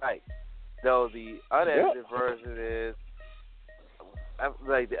you like. Though the unedited version is,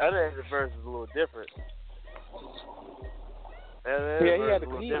 like, the unedited version is a little different.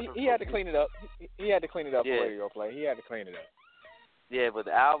 He had to clean it up. He had to clean it up for radio play. He had to clean it up. Yeah, but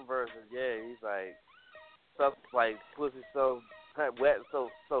the album version, he's like, something like pussy so wet, so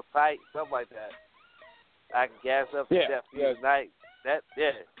tight, something like that. I can gas up to death for you tonight. That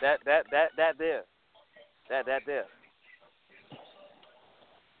there.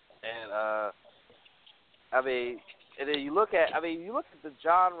 And I mean, and then you look at the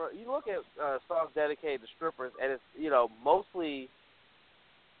genre. You look at songs dedicated to strippers, and it's mostly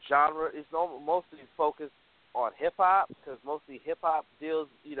genre. It's mostly focused on hip hop, because mostly hip hop deals,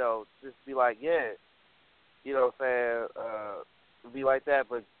 just be like, what I'm saying, be like that.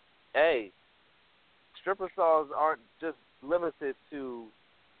 But hey, stripper songs aren't just limited to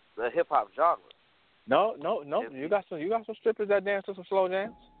the hip hop genre. No. You got some strippers that dance to some slow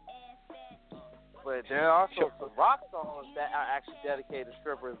jams. But there are also some rock songs that are actually dedicated to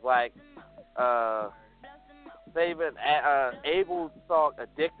strippers, like favorite Abel's song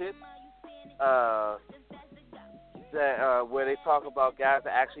 "Addicted." That where they talk about guys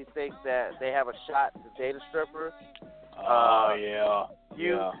that actually think that they have a shot to date a stripper.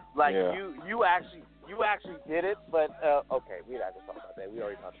 You actually did it, but okay, we're not gonna talk about that. We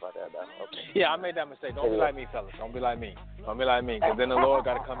already talked about that. Okay. Yeah, I made that mistake. Don't be like me, fellas. Don't be like me. Because then the Lord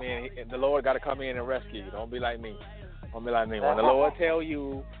got to come in. The Lord got to come in and rescue you. Don't be like me. When the Lord tell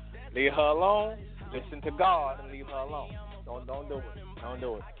you leave her alone, listen to God and leave her alone. Don't do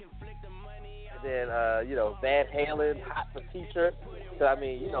it. And then Van Halen, Hot for Teacher. So I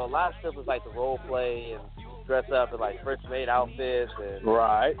mean, a lot of strippers like to role play and dress up in like French maid outfits and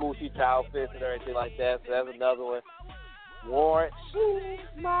school teacher outfits and everything like that. So that's another one. Warrant,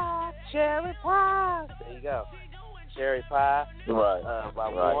 she's my cherry pie. There you go, Cherry Pie. By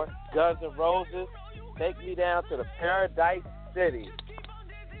Warrant. Guns N' Roses, Take Me Down to the Paradise City.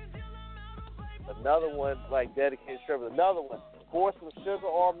 Another one like dedicated strippers. Another one, Pour Some Sugar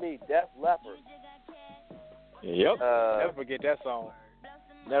on Me, Def Leppard. Yep. Never forget that song.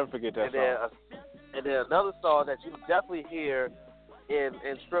 song. And then another song that you definitely hear in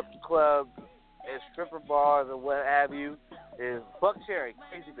strip clubs and stripper bars and what have you is Buck Cherry,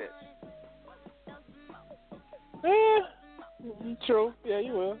 Crazy Bitch. True. Yeah,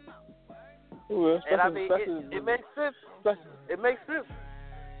 you will. And I mean, it makes sense. It makes sense.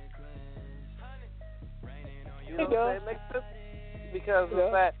 You know what I'm saying? It makes sense because of the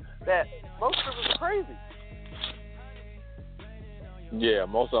fact that most strippers are crazy. Yeah,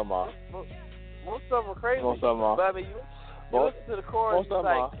 most of them are. Most of them are crazy. Most of them are. But I mean, you listen to the chorus, it's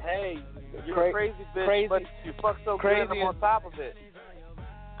like, hey, you're a crazy bitch, but you fuck so good I'm on top of it.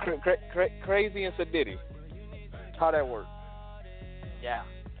 Crazy and Sadiddy. How that works? Yeah.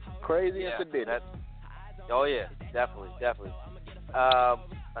 Crazy and Sadiddy. Oh yeah, definitely.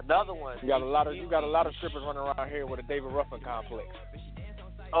 Another one. You got a lot of strippers running around here with a David Ruffin complex.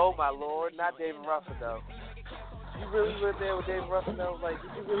 Oh my Lord, not David Ruffin though. You really went there with David Ruffin though? Like,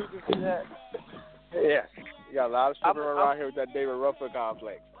 did you really just do that? Yeah. You got a lot of strippers running around here with that David Ruffin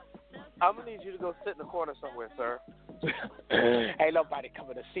complex. I'm gonna need you to go sit in the corner somewhere, sir. Ain't nobody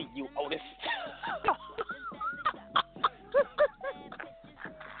coming to see you, Otis.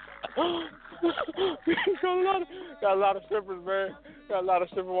 Got a lot of strippers, man. Got a lot of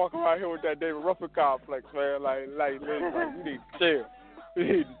strippers walking around here with that David Ruffin complex, man. Like you need to chill. We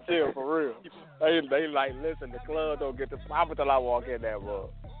need to chill for real. They like, listen, the club don't get to pop until I walk in there, bro.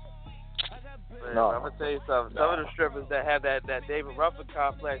 Man, No. I'm gonna tell you something. Some of the strippers that have that David Ruffin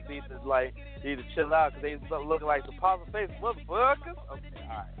complex need to chill out because they looking like the positive face motherfuckers. Okay, all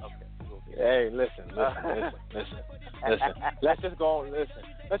right, okay. Hey, listen. Let's just go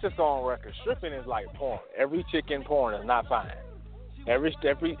on record. Stripping is like porn. Every chick in porn is not fine. Every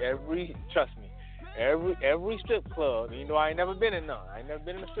trust me. Every strip club. You know, I ain't never been in none. I ain't never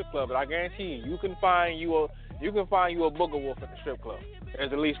been in a strip club, but I guarantee you can find you a booger wolf at the strip club.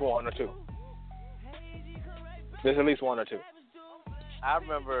 There's at least one or two. There's at least one or two. I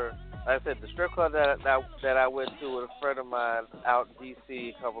remember, like I said, the strip club that I went to with a friend of mine out in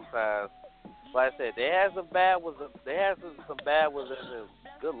D.C. a couple times. Like I said, they had some bad ones in there.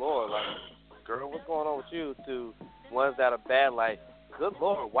 Good Lord, like, girl, what's going on with you? To ones that are bad, like, good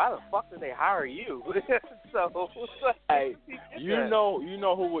Lord, why the fuck did they hire you? So, hey, you know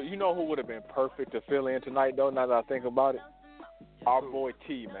who would have been perfect to fill in tonight though? Now that I think about it, our boy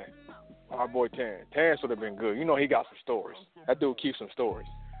T, man. Our boy Terrence. Terrence would have been good. You know he got some stories. That dude keeps some stories.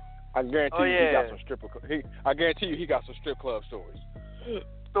 I guarantee he got some I guarantee you he got some strip club stories.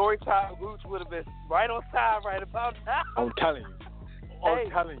 Story time, Ooch would have been right on time, right about now. I'm telling you.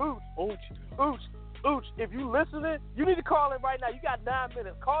 Ooch, if you listening, you need to call in right now. You got 9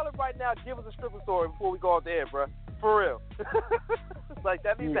 minutes. Call in right now. Give us a stripper story before we go off the air, bro. For real. Like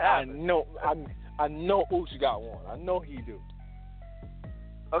that needs to happen. I know Ooch got one. I know he do.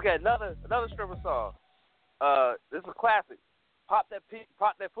 Okay, another stripper song. This is a classic. Pop that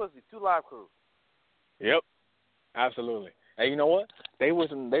pussy. 2 Live Crew. Yep, absolutely. Hey, you know what? They were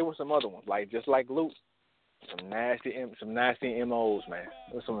some other ones, like just like Luke. Some nasty MOs, man.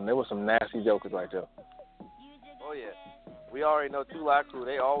 There was some nasty jokers right there. Oh yeah, we already know 2 Live Crew.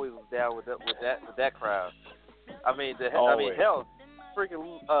 They always was down with that crowd. I mean, hell,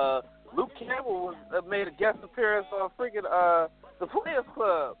 freaking Luke Campbell made a guest appearance on freaking the Players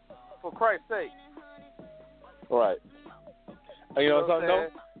Club, for Christ's sake. Right. You know what I'm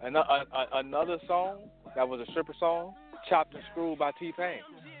saying? Another song that was a stripper song, Chopped and Screwed by T-Pain.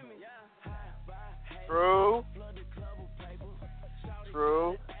 True.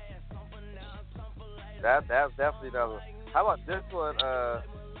 That's definitely another. How about this one?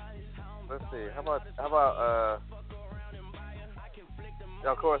 Let's see. How about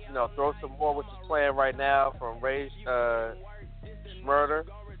of course, Throw Some More, which is playing right now from Ray Schmurder.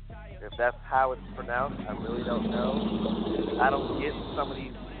 If that's how it's pronounced, I really don't know. I don't get some of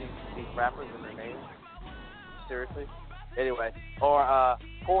these rappers and their names. Seriously. Anyway, or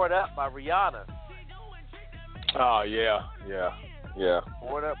Pour It Up by Rihanna. Oh yeah.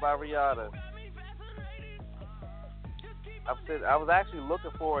 Pour It Up by Rihanna. I was actually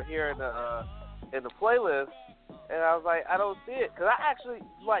looking for it here in the playlist, and I was like, I don't see it, because I actually,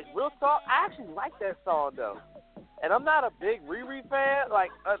 like, real talk, I actually like that song, though. And I'm not a big Riri fan.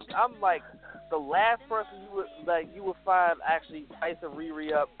 Like, I'm like the last person you would find actually icing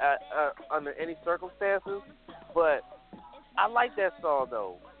Riri up under any circumstances. But I like that song,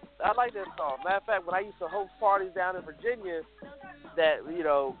 though. Matter of fact, when I used to host parties down in Virginia, that we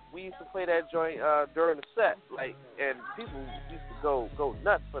used to play that joint during the set, like, and people used to go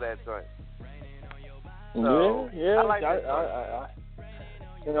nuts for that joint. So, yeah. I like that song.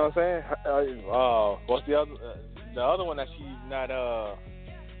 You know what I'm saying? What's the other? The other one that she's not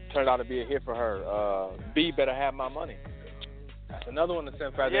turned out to be a hit for her. B Better Have My Money. That's another one that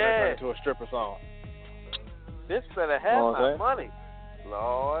sent Fat Dinner turned into a stripper song. This better have my money,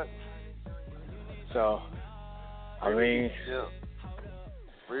 Lord. So, I mean,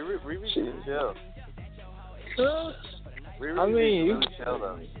 Riri chill. I mean, really chill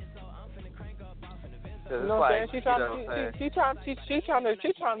though. You know what I'm saying? She's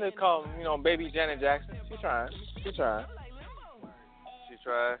trying to come, baby Janet Jackson. She's trying.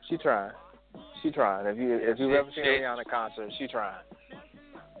 If you've ever seen a Rihanna concert, she's trying.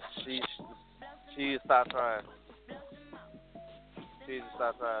 She stopped trying. She just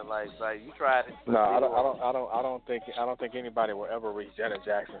stopped trying. Like you tried it. No, I don't think anybody will ever reach Janet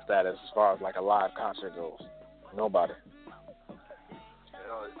Jackson status as far as like a live concert goes. Nobody.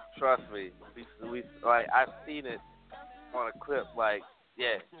 Trust me, we like I've seen it on a clip. Like,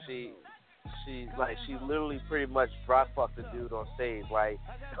 yeah, she literally pretty much drop fucked the dude on stage. Like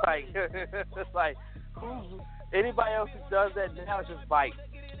anybody else who does that now just bite.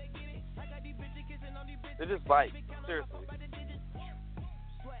 They just bite. Seriously.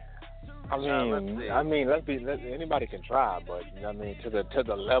 Anybody can try, but to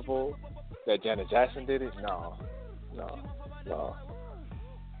the level that Janet Jackson did it, no.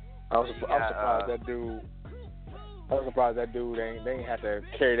 I'm surprised that dude. I'm surprised that dude they ain't have to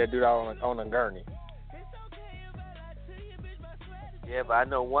carry that dude out on a gurney. Yeah, but I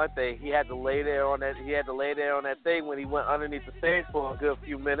know one thing. He had to lay there on that. He had to lay there on that thing when he went underneath the stage for a good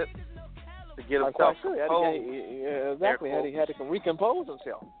few minutes to get himself composed. Yeah, exactly. He had to recompose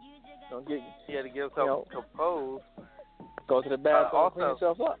himself. He had to get himself composed. Go to the bathroom and clean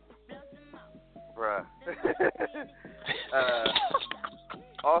himself up. Bruh.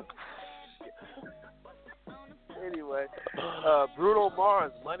 Anyway, Bruno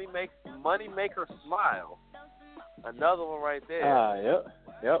Mars, Moneymaker Smile. Another one right there.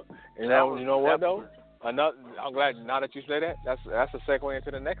 Yep. You know what though? I'm glad now that you say that. That's a segue into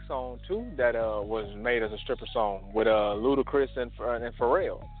the next song too that was made as a stripper song with Ludacris and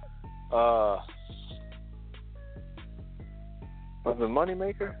Pharrell. Was it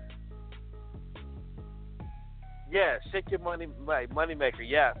Moneymaker? Yeah, Shake Your Money, Moneymaker.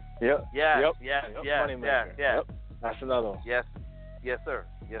 Yeah. Yep. Yeah. That's another one. Yes, sir.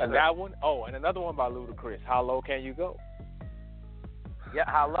 And that one. Oh, and another one by Ludacris. How low can you go? Yeah,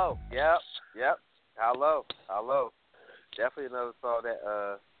 How Low. Yep. How Low. Definitely another song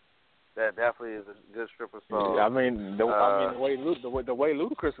that definitely is a good stripper song. Yeah, I mean the way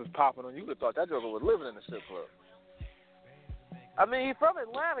Ludacris was popping on, you would have thought that joker was living in the strip club. I mean, he's from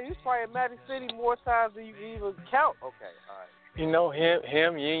Atlanta. He's probably in Magic City more times than you can even count. Okay, all right.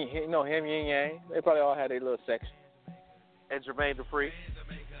 Him, Yin Yang. They probably all had their little section. And Jermaine Dupri.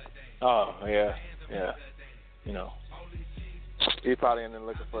 Oh yeah. He's probably in there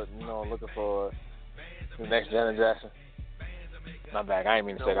looking for the next Janet Jackson. My bad. I didn't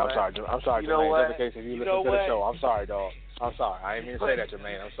mean to say that. I'm sorry, Jermaine. Just in case if you listen to the show. I'm sorry, dog. I'm sorry. I didn't mean to say that,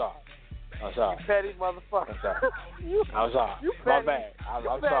 Jermaine. I'm sorry. You petty motherfucker. I'm sorry. My bad. I'm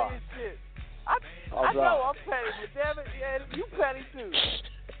sorry. Shit. I know I'm petty, but damn it, yeah, you petty too.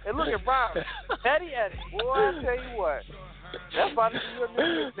 And look at Brown. Petty Eddie. Boy, I tell you what. That's about to be your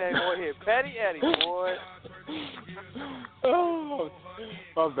new nickname on here. Petty Eddie, boy. Oh,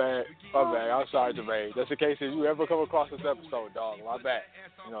 my bad. I'm sorry, Jermaine. Just in case if you ever come across this episode, dog, my bad.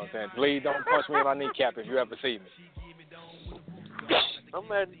 You know what I'm saying? Please don't punch me in my kneecap if you ever see me. I'm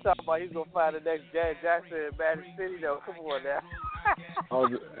mad to talk about he's going to find the next Janet Jackson in Magic City, though. Come on now.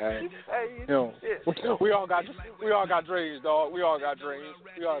 We all got dreams, dog. We all got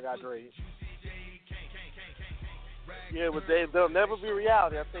dreams. Yeah, but they'll never be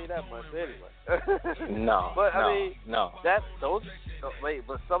reality. I'll tell you that much. Anyway. No. But I mean, no.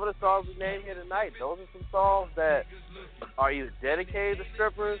 But some of the songs we named here tonight, those are some songs that are either dedicated to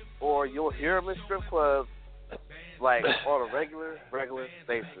strippers or you'll hear them in strip clubs, like on a regular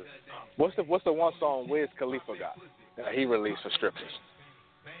basis. What's the one song Wiz Khalifa got that he released for strippers?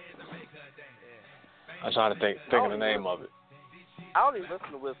 I'm trying to think of the name of it. I don't even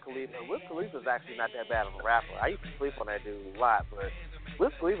listen to Wiz Khalifa. Wiz Khalifa's actually not that bad of a rapper. I used to sleep on that dude a lot, but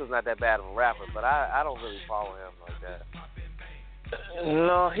Wiz Khalifa's not that bad of a rapper. But I don't really follow him like that.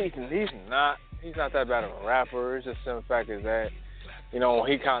 No, he's not. He's not that bad of a rapper. It's just the fact is that, you know,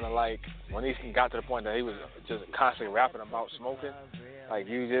 he kind of like, when he got to the point that he was just constantly rapping about smoking, like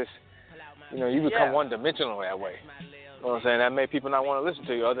you become one-dimensional that way. You know what I'm saying? That made people not want to listen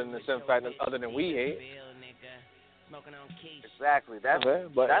to you other than the simple fact that other than weed head. Exactly. That's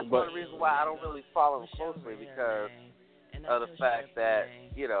one of the reasons why I don't really follow him closely, because of the fact that,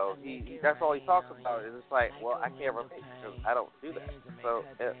 you know, he that's all he talks about. Is it's like, well, I can't relate because I don't do that. So,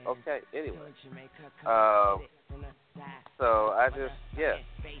 okay, anyway. So I just,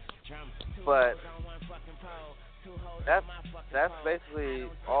 But that's basically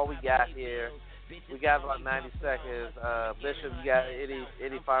all we got here. We got about 90 seconds. Bishop, you got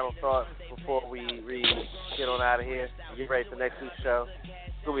any final thoughts before we get on out of here and get ready for next week's show?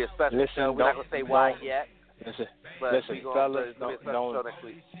 It's going to be a special show. We're not going to say why yet. Listen, fellas,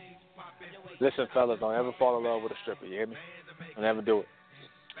 listen, fellas, don't ever fall in love with a stripper, you hear me? Don't ever do it.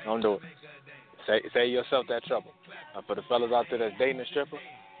 Don't do it. Save yourself that trouble. For the fellas out there that's dating a stripper,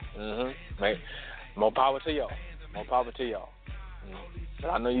 more power to y'all.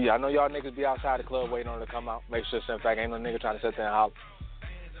 I know y'all niggas be outside the club waiting on her to come out. Make sure, in fact, ain't no nigga trying to sit there and holler.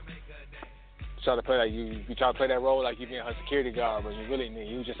 Try to play like you try to play that role like you being her security guard, but you really need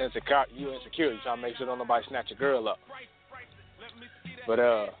you just insecure. You insecure. You trying to make sure don't nobody snatch your girl up. But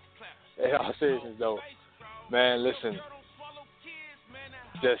in all seriousness though, man, listen,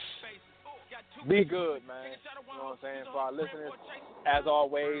 just be good, man. You know what I'm saying? For our listeners, as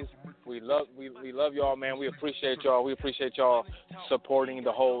always, we love y'all, man. We appreciate y'all. We appreciate y'all supporting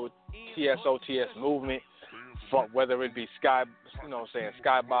the whole TSOTS movement, whether it be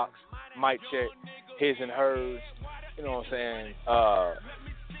Skybox, Mic Check, His and Hers, you know what I'm saying,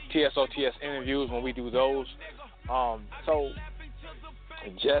 TSOTS interviews when we do those, So,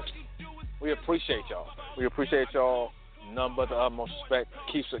 Jeff, we appreciate y'all. We appreciate y'all. None but the utmost respect.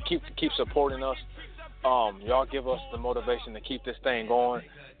 Keep supporting us. Y'all give us the motivation to keep this thing going.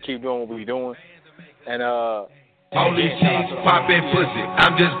 Keep doing what we're doing. And all these chicks popping pussy,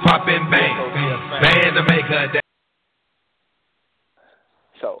 I'm just popping bangs. Bands to make her dance.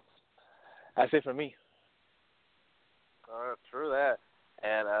 So, that's it for me. True that.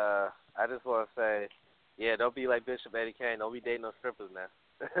 And I just want to say, yeah, don't be like Bishop Eddie Kane. Don't be dating no strippers now.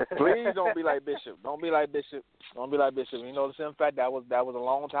 Please don't be like Bishop. Don't be like Bishop. Don't be like Bishop. You know, the simple fact that was a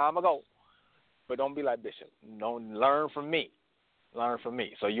long time ago. But don't be like Bishop. Don't learn from me. Learn from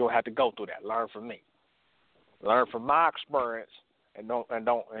me. So you don't have to go through that. Learn from me. Learn from my experience, and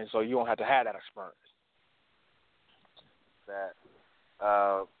so you don't have to have that experience.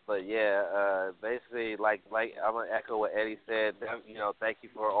 But yeah, basically, like I'm gonna echo what Eddie said. You know, thank you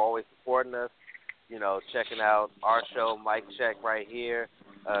for always supporting us. You know, checking out our show, Mic Check, right here.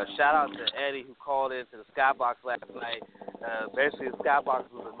 Shout out to Eddie who called into the Skybox last night. Basically, the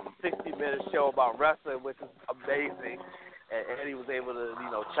Skybox was a 60-minute show about wrestling, which is amazing. And Eddie was able to,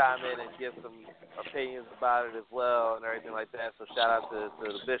 you know, chime in and give some opinions about it as well and everything like that. So shout out to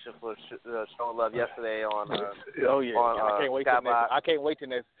the Bishop for showing love yesterday on I can't wait Skybox. I can't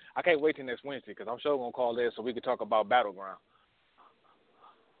wait till next Wednesday because I'm sure gonna call there so we can talk about Battleground.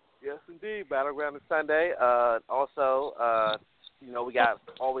 Yes, indeed. Battleground is Sunday. Also, you know, we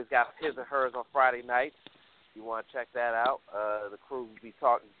always got his and hers on Friday nights. You want to check that out? The crew will be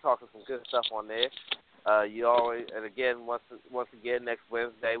talking some good stuff on there. You always, and again, once again, next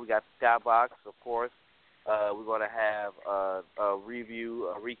Wednesday we got the Skybox, of course. We're going to have a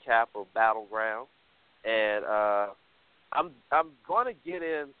recap of Battleground, and I'm going to get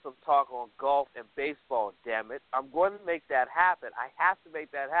in some talk on golf and baseball. Damn it, I'm going to make that happen. I have to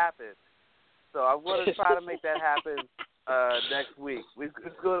make that happen. So I'm going to try to make that happen next week. I'm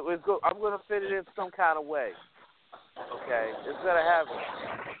going to fit it in some kind of way. Okay, it's gonna happen,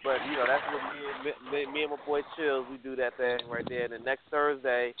 but you know that's what me and my boy Chills, we do that thing right there. And then next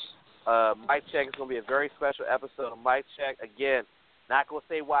Thursday, Mic Check is gonna be a very special episode of Mic Check. Again, not gonna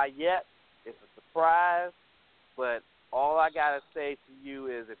say why yet. It's a surprise, but all I gotta say to you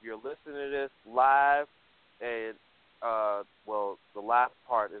is if you're listening to this live, and well, the last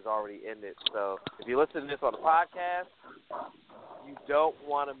part is already ended. So if you listen to this on the podcast, you don't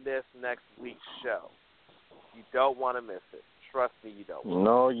want to miss next week's show. You don't want to miss it. Trust me, you don't.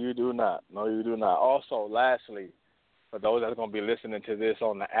 No, you do not. No, you do not. Also, lastly, for those that are going to be listening to this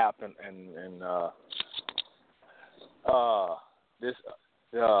on the app and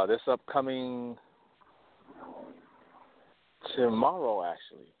this upcoming tomorrow,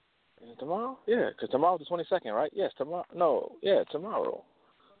 actually. Is it tomorrow? Yeah, because tomorrow's the 22nd, right? Yes, tomorrow. No, yeah, tomorrow.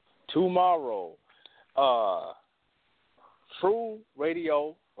 Tomorrow. True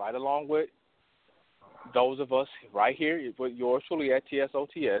Radio, right along with those of us right here with yours truly at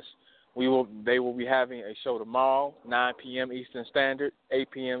TSOTS, they will be having a show tomorrow, 9 p.m. Eastern Standard,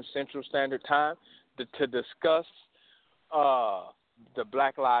 8 p.m. Central Standard Time, to discuss the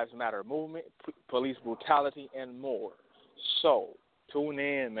Black Lives Matter movement, police brutality, and more. So tune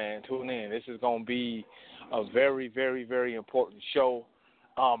in, man. Tune in. This is going to be a very, very, very important show.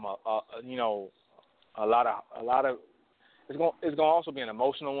 You know, a lot of. It's going to also be an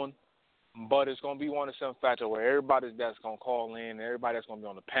emotional one. But it's going to be one of some factor where everybody that's going to call in, everybody that's going to be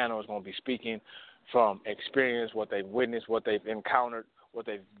on the panel is going to be speaking from experience, what they've witnessed, what they've encountered, what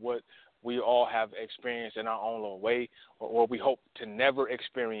we all have experienced in our own little way, or what we hope to never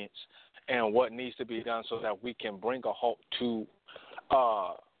experience, and what needs to be done so that we can bring a halt to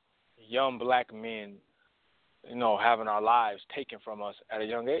young black men, you know, having our lives taken from us at a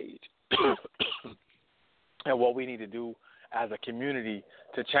young age, and what we need to do as a community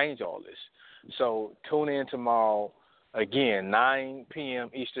to change all this. So tune in tomorrow, again, 9 p.m.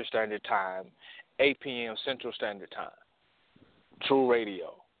 Eastern Standard Time, 8 p.m. Central Standard Time. True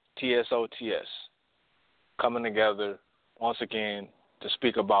Radio, TSOTS, coming together once again to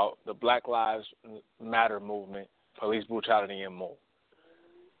speak about the Black Lives Matter movement, police brutality, and more.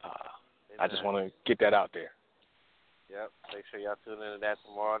 I just want to get that out there. Yep, make sure y'all tune in to that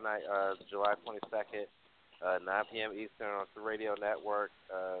tomorrow night, July 22nd. 9 p.m. Eastern on the Radio Network.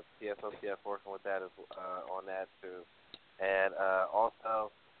 TSOTF working with that on that too. And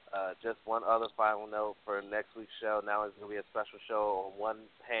also, just one other final note for next week's show. Now it's going to be a special show on one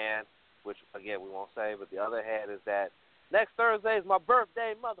hand, which, again, we won't say, but the other hand is that next Thursday is my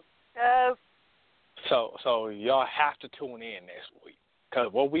birthday, yes. So y'all have to tune in next week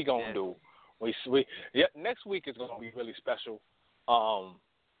because what we going to do, next week is going to be really special.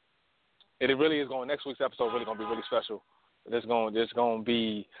 It really is going. Next week's episode really going to be really special. There's going to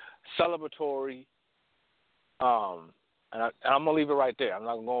be celebratory. And I'm gonna leave it right there. I'm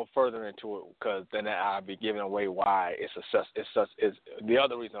not going further into it because then I'll be giving away why it's the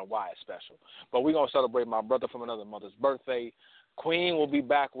other reason why it's special. But we're gonna celebrate my brother from another mother's birthday. Queen will be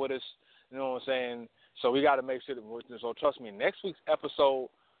back with us. You know what I'm saying? So we got to make sure that. So trust me, next week's episode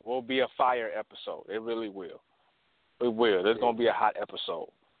will be a fire episode. It really will. It will. There's gonna be a hot episode.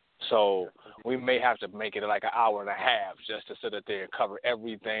 So we may have to make it like an hour and a half just to sit there and cover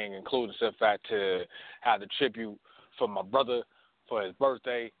everything, including the fact to have the tribute for my brother for his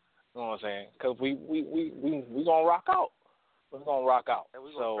birthday. You know what I'm saying? Because we gonna rock out. We're gonna rock out. And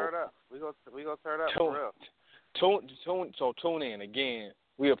we gonna turn up. We gonna turn up for real. Tune in again.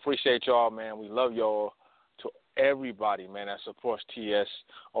 We appreciate y'all, man. We love y'all. To everybody, man, that supports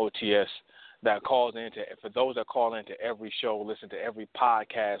OTS, that calls into. For those that call into every show, listen to every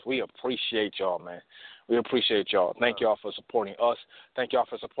podcast, we appreciate y'all, man. We appreciate y'all. Thank y'all for supporting us. Thank y'all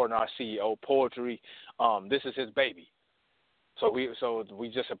for supporting our CEO, Poetry. This is his baby. So we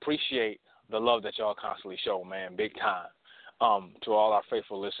just appreciate the love that y'all constantly show, man, big time. To all our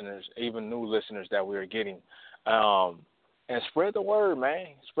faithful listeners, even new listeners that we're getting. And spread the word, man.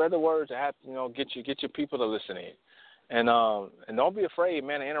 Spread the word to have get your people to listen in. And don't be afraid,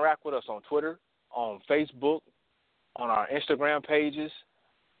 man, to interact with us on Twitter, on Facebook, on our Instagram pages,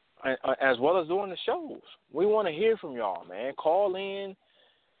 as well as doing the shows. We want to hear from y'all, man. Call in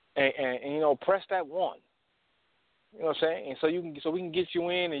and press that one. You know what I'm saying? And so we can get you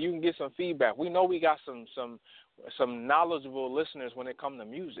in and you can get some feedback. We know we got some knowledgeable listeners when it comes to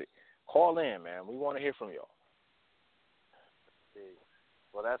music. Call in, man. We want to hear from y'all.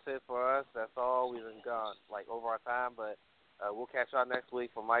 Well, that's it for us. That's all. We've been gone over our time, but we'll catch y'all next week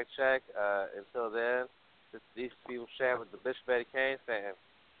for Mic Check. Until then, this is These People Sharing with the Bishop Eddie Kane saying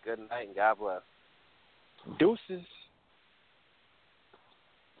good night and God bless. Deuces.